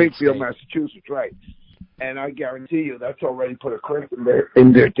in Springfield, Massachusetts, right? And I guarantee you that's already put a crimp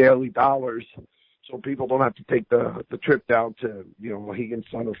in their daily dollars, so people don't have to take the trip down to Mohegan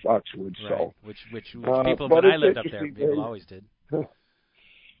Sun or Foxwoods. Right. So which people when I lived up there, people always did.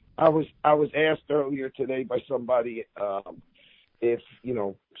 I was asked earlier today by somebody if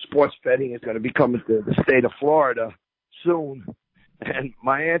sports betting is going to become the state of Florida soon, and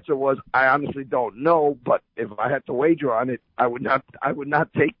my answer was I honestly don't know. But if I had to wager on it, I would not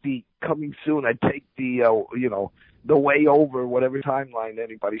take the coming soon. I'd take the the way over, whatever timeline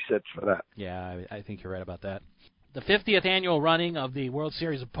anybody sets for that. Yeah, I think you're right about that. The 50th annual running of the World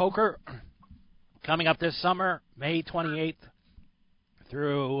Series of Poker coming up this summer, May 28th.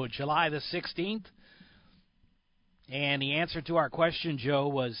 Through July the 16th. And the answer to our question, Joe,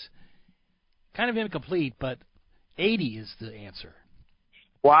 was kind of incomplete, but 80 is the answer.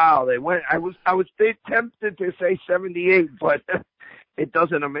 Wow, they went. I was tempted to say 78, but it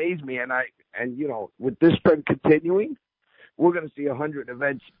doesn't amaze me. And with this trend continuing, we're going to see 100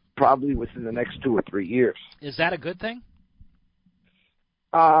 events probably within the next 2 or 3 years. Is that a good thing?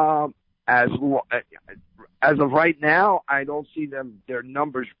 As of right now, I don't see their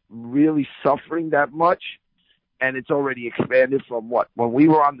numbers really suffering that much, and it's already expanded from when we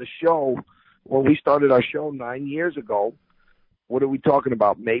were on the show, when we started our show 9 years ago. What are we talking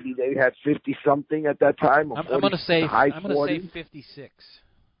about? Maybe they had 50 something at that time. I'm going to say 56.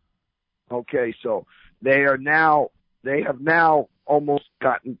 Okay, so they have now almost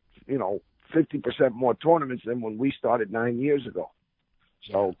gotten, 50% more tournaments than when we started 9 years ago.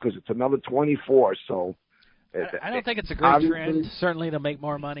 So, because it's another 24, so. I don't think it's a great trend, certainly to make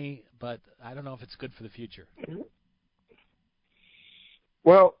more money, but I don't know if it's good for the future.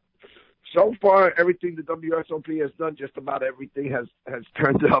 Well, so far, everything the WSOP has done, just about everything has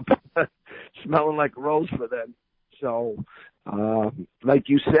turned up smelling like a rose for them. So, like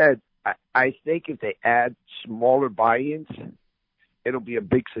you said, I think if they add smaller buy-ins, it'll be a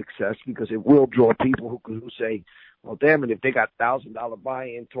big success because it will draw people who say, well, damn it, if they got $1,000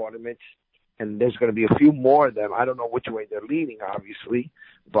 buy-in tournaments, and there's going to be a few more of them. I don't know which way they're leaning, obviously,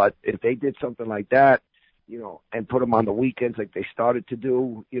 but if they did something like that, and put them on the weekends like they started to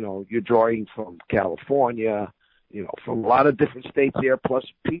do, you're drawing from California, from a lot of different states there. Plus,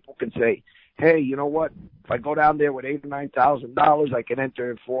 people can say, hey, you know what? If I go down there with $8,000 or $9,000, I can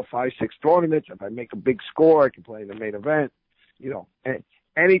enter in 4, 5, 6 tournaments. If I make a big score, I can play in the main event.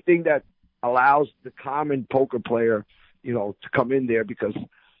 Anything that allows the common poker player, to come in there because,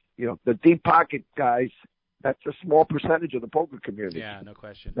 the deep pocket guys, that's a small percentage of the poker community. Yeah, no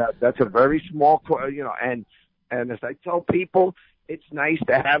question. That's a very small, and as I tell people, it's nice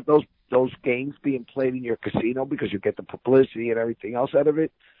to have those games being played in your casino because you get the publicity and everything else out of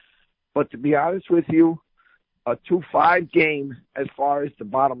it. But to be honest with you, a 2-5 game, as far as the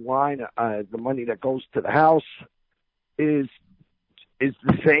bottom line, the money that goes to the house, is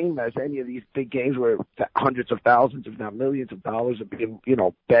the same as any of these big games where hundreds of thousands, if not millions of dollars are being,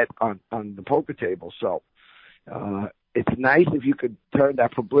 bet on the poker table. So, it's nice if you could turn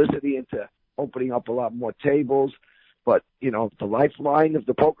that publicity into opening up a lot more tables. But, the lifeline of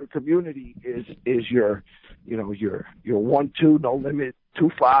the poker community is your 1-2, no limit,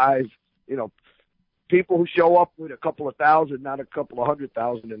 2-5, people who show up with a couple of thousand, not a couple of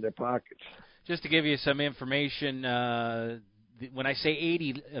 100,000 in their pockets. Just to give you some information, when I say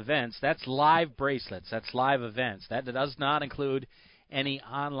 80 events, that's live bracelets. That's live events. That does not include any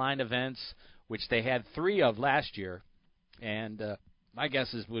online events, which they had 3 of last year. And my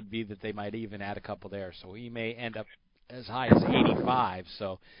guesses would be that they might even add a couple there. So we may end up as high as 85.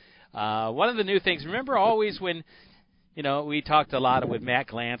 So one of the new things, remember always when, we talked a lot with Matt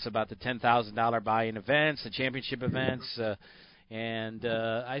Glantz about the $10,000 buy-in events, the championship events, and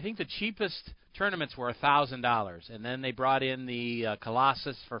I think the cheapest tournaments were $1,000, and then they brought in the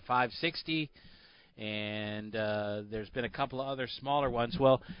Colossus for $560, and there's been a couple of other smaller ones.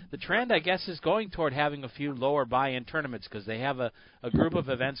 Well, the trend, I guess, is going toward having a few lower buy-in tournaments because they have a group of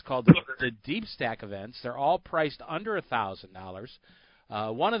events called the Deep Stack events. They're all priced under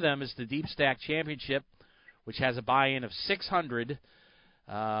 $1,000. One of them is the Deep Stack Championship, which has a buy-in of $600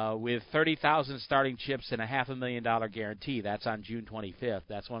 with 30,000 starting chips and a $500,000 guarantee. That's on June 25th.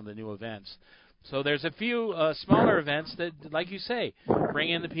 That's one of the new events. So there's a few smaller events that, like you say, bring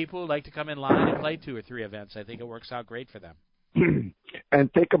in the people who like to come in line and play 2 or 3 events. I think it works out great for them.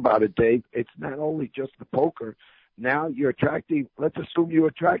 And think about it, Dave. It's not only just the poker. Now you're attracting, let's assume you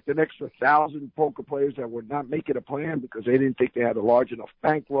attract an extra 1,000 poker players that were not making a plan because they didn't think they had a large enough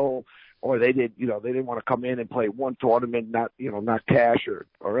bankroll, or they didn't want to come in and play one tournament, not cash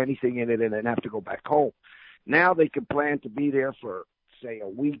or anything in it, and then have to go back home. Now they can plan to be there for, say, a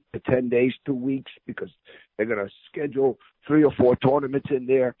week to 10 days, 2 weeks, because they're going to schedule 3 or 4 tournaments in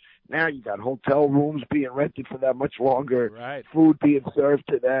there. Now you got hotel rooms being rented for that much longer, right. Food being served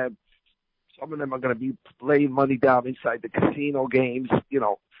to them. Some of them are going to be laying money down inside the casino games.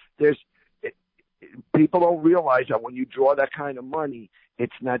 People don't realize that when you draw that kind of money,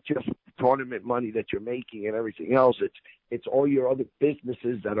 it's not just tournament money that you're making and everything else. It's all your other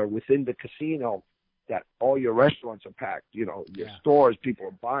businesses that are within the casino. That all your restaurants are packed, your stores, people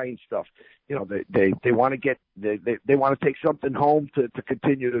are buying stuff. They want to get, they want to take something home to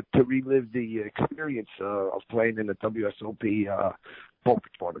continue to relive the experience of playing in the WSOP poker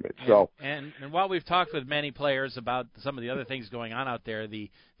tournament. So and while we've talked with many players about some of the other things going on out there, the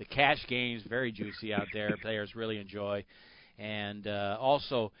cash games very juicy out there. Players really enjoy. And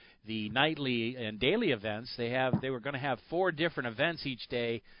also the nightly and daily events. They were going to have 4 different events each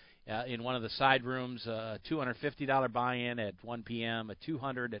day. In one of the side rooms, a $250 buy-in at 1 p.m., a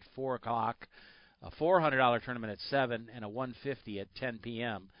 $200 at 4 o'clock, a $400 tournament at 7, and a $150 at 10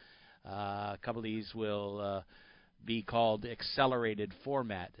 p.m. A couple of these will be called accelerated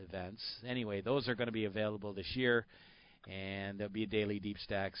format events. Anyway, those are going to be available this year, and there'll be daily deep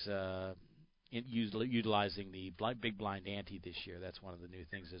stacks utilizing the big blind ante this year. That's one of the new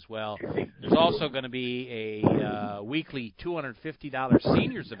things as well. There's also going to be a weekly $250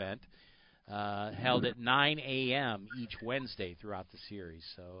 seniors event held at 9 a.m. each Wednesday throughout the series.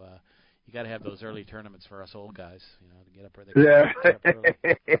 So you got to have those early tournaments for us old guys, to get up early. Yeah.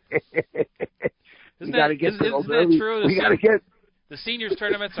 Isn't that true? We got to get the seniors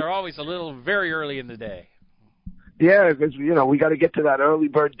tournaments are always very early in the day. Yeah, because we got to get to that early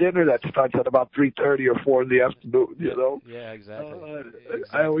bird dinner that starts at about 3:30 or 4 in the afternoon. Yeah, exactly.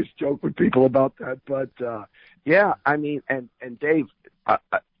 I always joke with people about that, but yeah, I mean, and Dave,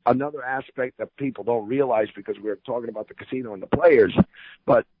 another aspect that people don't realize because we're talking about the casino and the players,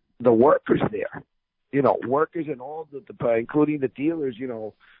 but the workers there, workers and all including the dealers.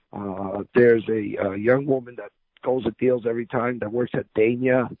 There's a young woman that goes at deals every time that works at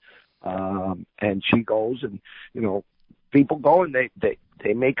Dania. And she goes and, people go and they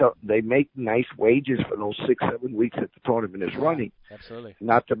make nice wages for those 6-7 weeks that the tournament is running. Absolutely.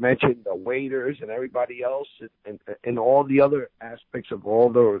 Not to mention the waiters and everybody else and all the other aspects of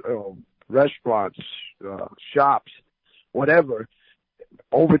all the restaurants, shops, whatever.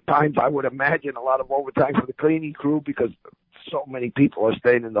 Overtime, I would imagine a lot of overtime for the cleaning crew because so many people are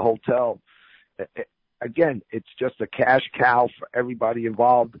staying in the hotel. Again, it's just a cash cow for everybody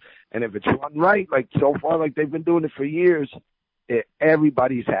involved. And if it's run right, like so far, like they've been doing it for years,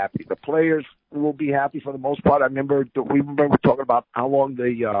 everybody's happy. The players will be happy for the most part. We remember talking about how long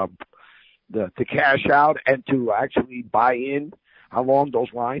to cash out and to actually buy in, how long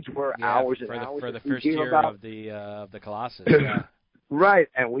those lines were, hours and hours. For the first year of the Colossus. Yeah. Right,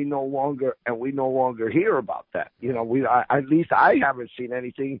 and we no longer hear about that. At least I haven't seen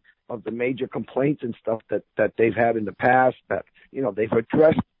anything of the major complaints and stuff that they've had in the past. That they've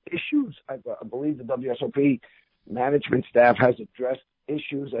addressed issues. I believe the WSOP management staff has addressed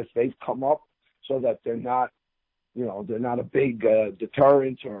issues as they've come up, so that they're not a big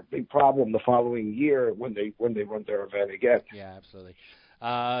deterrent or a big problem the following year when they run their event again. Yeah, absolutely.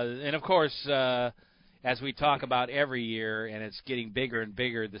 And of course. As we talk about every year, and it's getting bigger and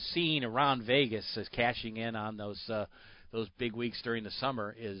bigger, the scene around Vegas is cashing in on those big weeks during the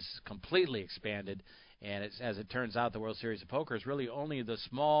summer is completely expanded. And as it turns out, the World Series of Poker is really only the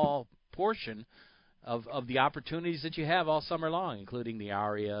small portion of the opportunities that you have all summer long, including the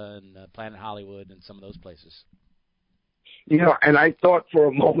Aria and Planet Hollywood and some of those places. And I thought for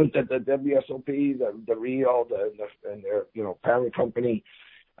a moment that the WSOP, the Rio, and their parent company,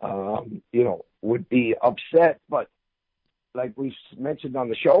 would be upset, but like we've mentioned on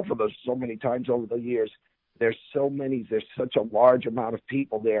the show for so many times over the years, there's such a large amount of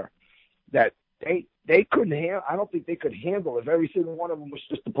people there that they couldn't handle. I don't think they could handle if every single one of them was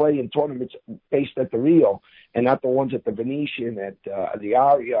just to play in tournaments based at the Rio and not the ones at the Venetian, at the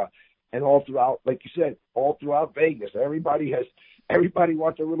Aria, and all throughout, like you said, all throughout Vegas. Everybody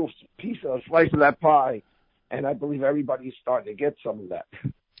wants a little piece of a slice of that pie, and I believe everybody's starting to get some of that.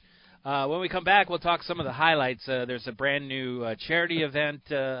 When we come back, we'll talk some of the highlights. There's a brand new charity event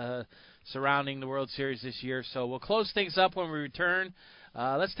surrounding the World Series this year, so we'll close things up when we return.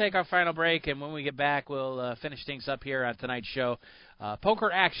 Let's take our final break, and when we get back, we'll finish things up here on tonight's show.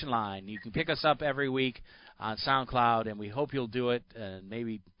 Poker Action Line. You can pick us up every week on SoundCloud, and we hope you'll do it, and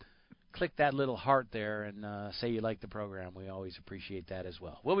maybe click that little heart there and say you like the program. We always appreciate that as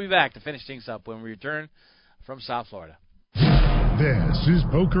well. We'll be back to finish things up when we return from South Florida. This is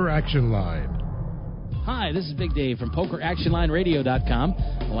Poker Action Line. Hi, this is Big Dave from PokerActionLineRadio.com.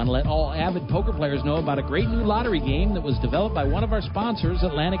 I want to let all avid poker players know about a great new lottery game that was developed by one of our sponsors,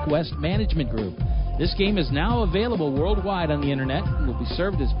 Atlantic West Management Group. This game is now available worldwide on the Internet and will be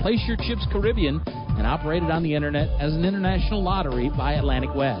served as Place Your Chips Caribbean and operated on the Internet as an international lottery by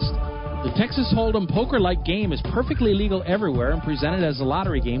Atlantic West. The Texas Hold'em poker-like game is perfectly legal everywhere and presented as a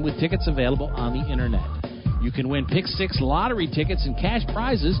lottery game with tickets available on the Internet. You can win Pick 6 lottery tickets and cash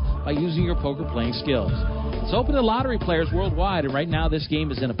prizes by using your poker playing skills. It's open to lottery players worldwide, and right now this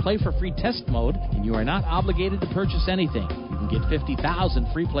game is in a play-for-free test mode, and you are not obligated to purchase anything. You can get 50,000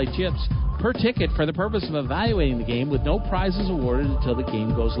 free play chips per ticket for the purpose of evaluating the game with no prizes awarded until the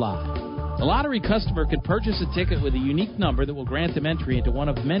game goes live. The lottery customer can purchase a ticket with a unique number that will grant them entry into one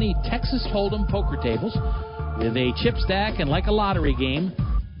of many Texas Hold'em poker tables with a chip stack, and like a lottery game,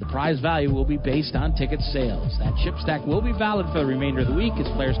 the prize value will be based on ticket sales. That chip stack will be valid for the remainder of the week, as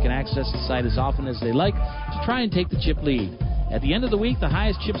players can access the site as often as they like to try and take the chip lead. At the end of the week, the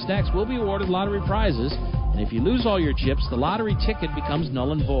highest chip stacks will be awarded lottery prizes, and if you lose all your chips, the lottery ticket becomes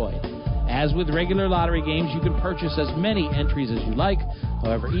null and void. As with regular lottery games, you can purchase as many entries as you like.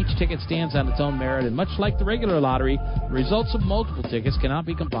 However, each ticket stands on its own merit, and much like the regular lottery, the results of multiple tickets cannot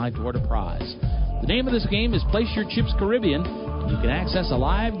be combined toward a prize. The name of this game is Place Your Chips Caribbean, and you can access a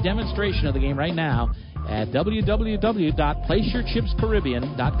live demonstration of the game right now at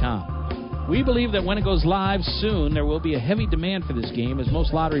www.placeyourchipscaribbean.com. We believe that when it goes live soon, there will be a heavy demand for this game, as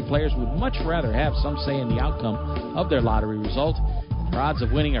most lottery players would much rather have some say in the outcome of their lottery result. Their odds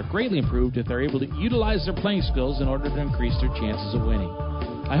of winning are greatly improved if they're able to utilize their playing skills in order to increase their chances of winning.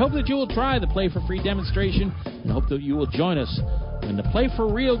 I hope that you will try the Play for Free demonstration, and hope that you will join us when the Play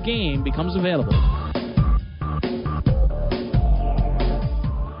for Real game becomes available.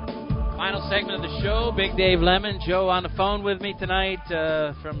 Final segment of the show, Big Dave Lemon. Joe on the phone with me tonight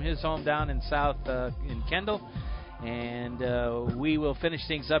from his home down in South in Kendall. And we will finish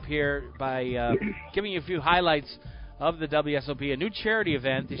things up here by giving you a few highlights of the WSOP, a new charity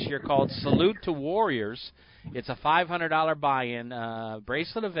event this year called Salute to Warriors. It's a $500 buy-in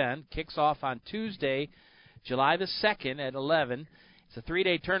bracelet event. Kicks off on Tuesday, July the 2nd at 11. It's a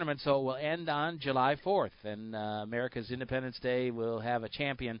 3-day tournament, so it will end on July 4th. And America's Independence Day will have a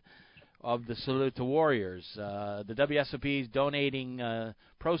champion of the Salute to Warriors. The WSOP is donating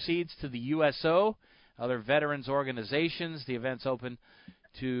proceeds to the USO, other veterans organizations. The event's open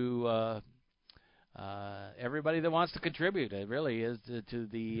to everybody that wants to contribute. It really is to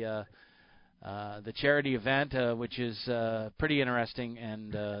the charity event, which is pretty interesting,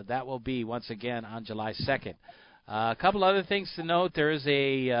 and that will be, once again, on July 2nd. A couple other things to note. There is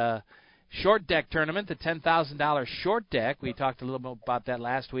a short deck tournament, the $10,000 short deck. We talked a little bit about that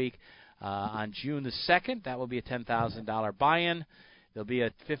last week. On June the 2nd, that will be a $10,000 buy-in. There'll be a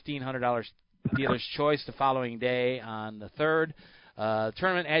 $1,500 dealer's choice the following day on the 3rd.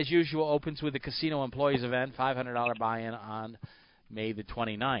 Tournament, as usual, opens with the Casino Employees event, $500 buy-in on May the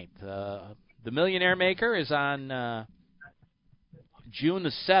 29th. The Millionaire Maker is on June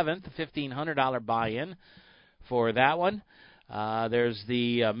the 7th, $1,500 buy-in for that one. There's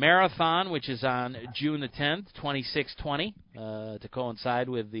the Marathon, which is on June the 10th, 2620, to coincide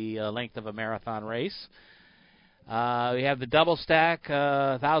with the length of a marathon race. We have the Double Stack,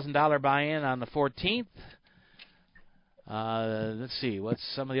 $1,000 buy-in on the 14th. Let's see, what's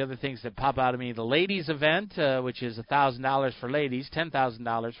some of the other things that pop out of me? The Ladies event, which is $1,000 for ladies,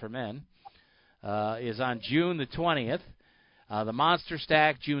 $10,000 for men, is on June the 20th. The Monster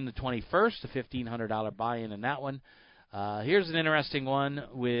Stack, June the 21st, a $1,500 buy-in in that one. Here's an interesting one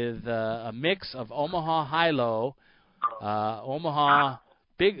with a mix of Omaha High-Low, Omaha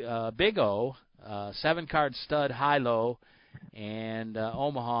Big O, 7-card stud High-Low, and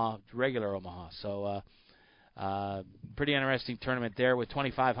Omaha, regular Omaha. So pretty interesting tournament there with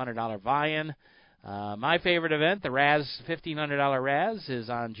 $2,500 buy-in. My favorite event, the Raz $1,500 Raz, is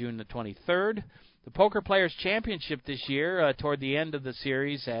on June the 23rd. The Poker Players Championship this year, toward the end of the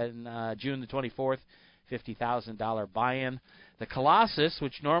series, on June the 24th, $50,000 buy-in. The Colossus,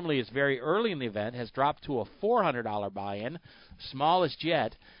 which normally is very early in the event, has dropped to a $400 buy-in, smallest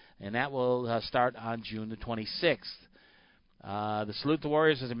yet, and that will start on June the 26th. The Salute the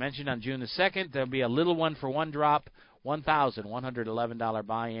Warriors, as I mentioned, on June the 2nd. There'll be a little one for one drop, $1,111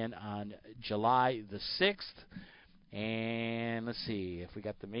 buy-in on July the 6th. And let's see if we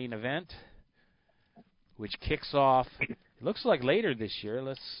got the main event, which kicks off, it looks like later this year.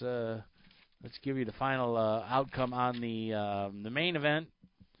 Let's give you the final outcome on the main event.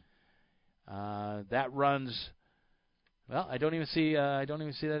 That runs. Well, I don't even see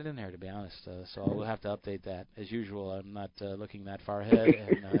that in there, to be honest. So we'll have to update that. As usual, I'm not looking that far ahead,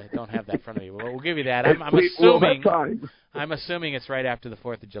 and I don't have that in front of me. We'll give you that. I'm assuming it's right after the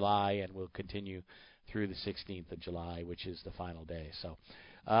 4th of July, and will continue through the 16th of July, which is the final day. So,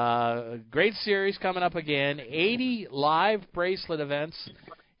 great series coming up again. 80 live bracelet events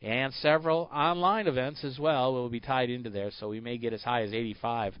and several online events as well will be tied into there. So we may get as high as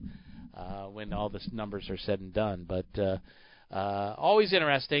 85. When all the numbers are said and done. But always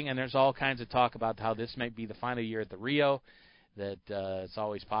interesting, and there's all kinds of talk about how this might be the final year at the Rio, that it's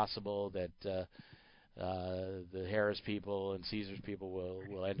always possible that the Harris people and Caesars people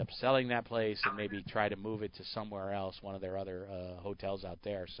will end up selling that place and maybe try to move it to somewhere else, one of their other hotels out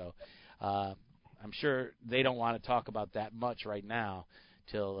there. So I'm sure they don't want to talk about that much right now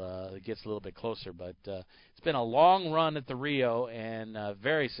till it gets a little bit closer. But it's been a long run at the Rio and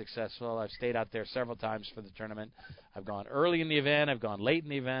very successful. I've stayed out there several times for the tournament. I've gone early in the event. I've gone late in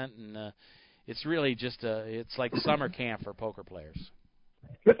the event. And it's really just it's like summer camp for poker players.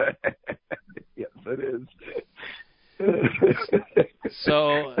 Yes, it is.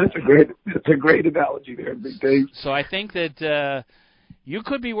 So that's a great analogy there, Big Dave. So I think that you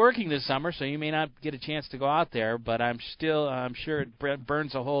could be working this summer, so you may not get a chance to go out there. But I'm sure it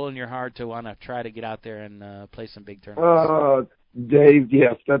burns a hole in your heart to want to try to get out there and play some big tournaments. Dave,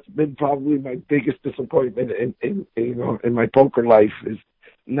 yes, that's been probably my biggest disappointment in my poker life, is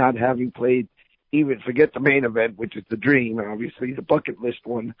not having played even forget the main event, which is the dream, obviously the bucket list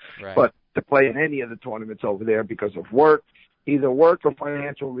one, right. but to play in any of the tournaments over there because of work, either work or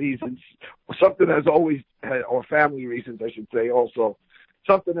financial reasons, or something has always, or family reasons, I should say, also.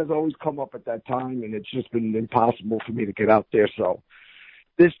 Something has always come up at that time, and it's just been impossible for me to get out there. So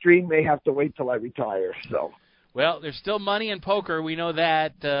this dream may have to wait till I retire. So. Well, there's still money in poker. We know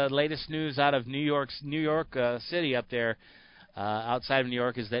that. Latest news out of New York City up there, outside of New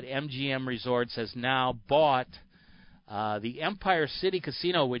York, is that MGM Resorts has now bought the Empire City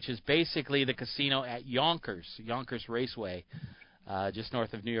Casino, which is basically the casino at Yonkers Raceway, just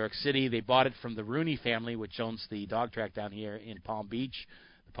north of New York City. They bought it from the Rooney family, which owns the dog track down here in Palm Beach,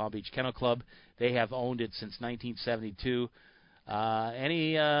 the Palm Beach Kennel Club. They have owned it since 1972.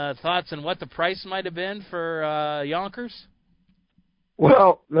 Any thoughts on what the price might have been for Yonkers?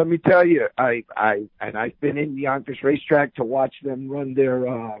 Well, let me tell you, I've been in the Yonkers racetrack to watch them run their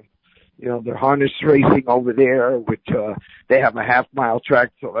harness racing over there, which they have a half-mile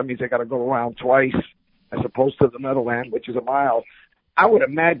track, so that means they got to go around twice as opposed to the Meadowland, which is a mile. I would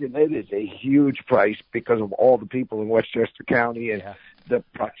imagine it is a huge price because of all the people in Westchester County and the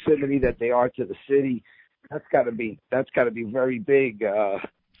proximity that they are to the city. That's got to be very big. Well,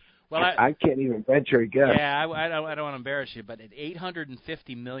 I can't even venture a guess. Yeah, I don't want to embarrass you, but at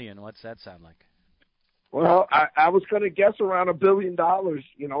 $850 million, what's that sound like? Well, I was going to guess around $1 billion,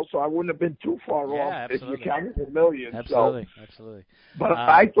 so I wouldn't have been too far off absolutely. if you counted the million. Absolutely. But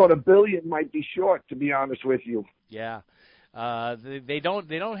I thought $1 billion might be short, to be honest with you. Yeah, they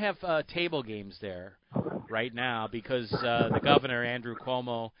don't have table games there right now because the governor Andrew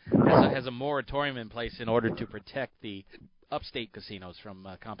Cuomo has a moratorium in place in order to protect the upstate casinos from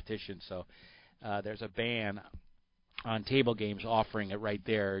competition. So there's a ban on table games offering it right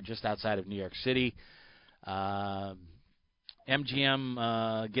there, just outside of New York City.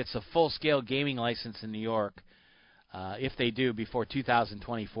 MGM gets a full-scale gaming license in New York. If they do, before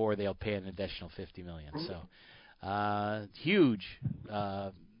 2024, they'll pay an additional $50 million. So huge.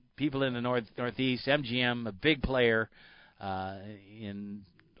 People in the Northeast, MGM, a big player in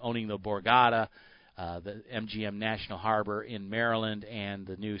owning the Borgata, the MGM National Harbor in Maryland, and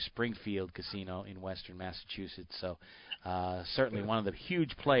the new Springfield Casino in western Massachusetts. So certainly one of the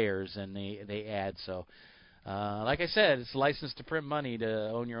huge players, and they add. So like I said, it's licensed to print money to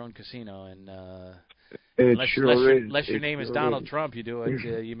own your own casino, and unless your name is Donald Trump, you do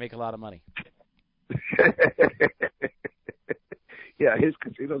it. You make a lot of money. Yeah, his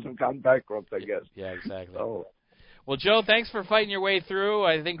casinos have gone bankrupt, I guess. Yeah, exactly. Oh. Well, Joe, thanks for fighting your way through.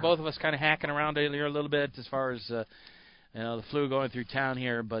 I think both of us kind of hacking around earlier a little bit as far as the flu going through town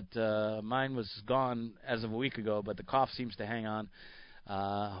here, but mine was gone as of a week ago, but the cough seems to hang on.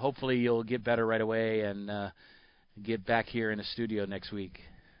 Hopefully you'll get better right away and get back here in the studio next week.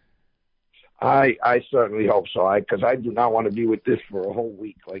 I certainly hope so, because I do not want to be with this for a whole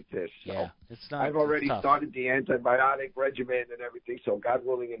week like this. So. Yeah, it's not. I've already started the antibiotic regimen and everything, so God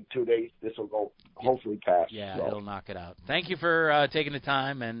willing, in 2 days this will go hopefully pass. Yeah, so. It'll knock it out. Thank you for taking the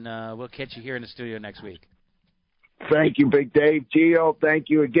time, and we'll catch you here in the studio next week. Thank you, Big Dave. Gio, thank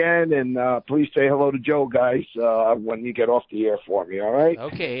you again, and please say hello to Joe, guys, when you get off the air for me, all right?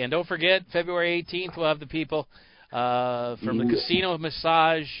 Okay, and don't forget, February 18th, we'll have the people from the Casino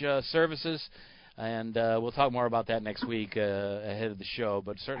Massage Services, and we'll talk more about that next week ahead of the show,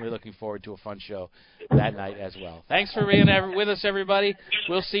 but certainly looking forward to a fun show that night as well. Thanks for being with us, everybody.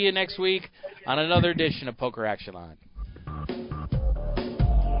 We'll see you next week on another edition of Poker Action Line.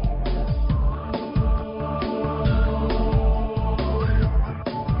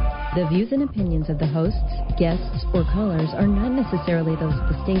 The views and opinions of the hosts, guests, or callers are not necessarily those of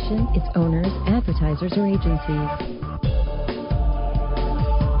the station, its owners, advertisers, or agencies.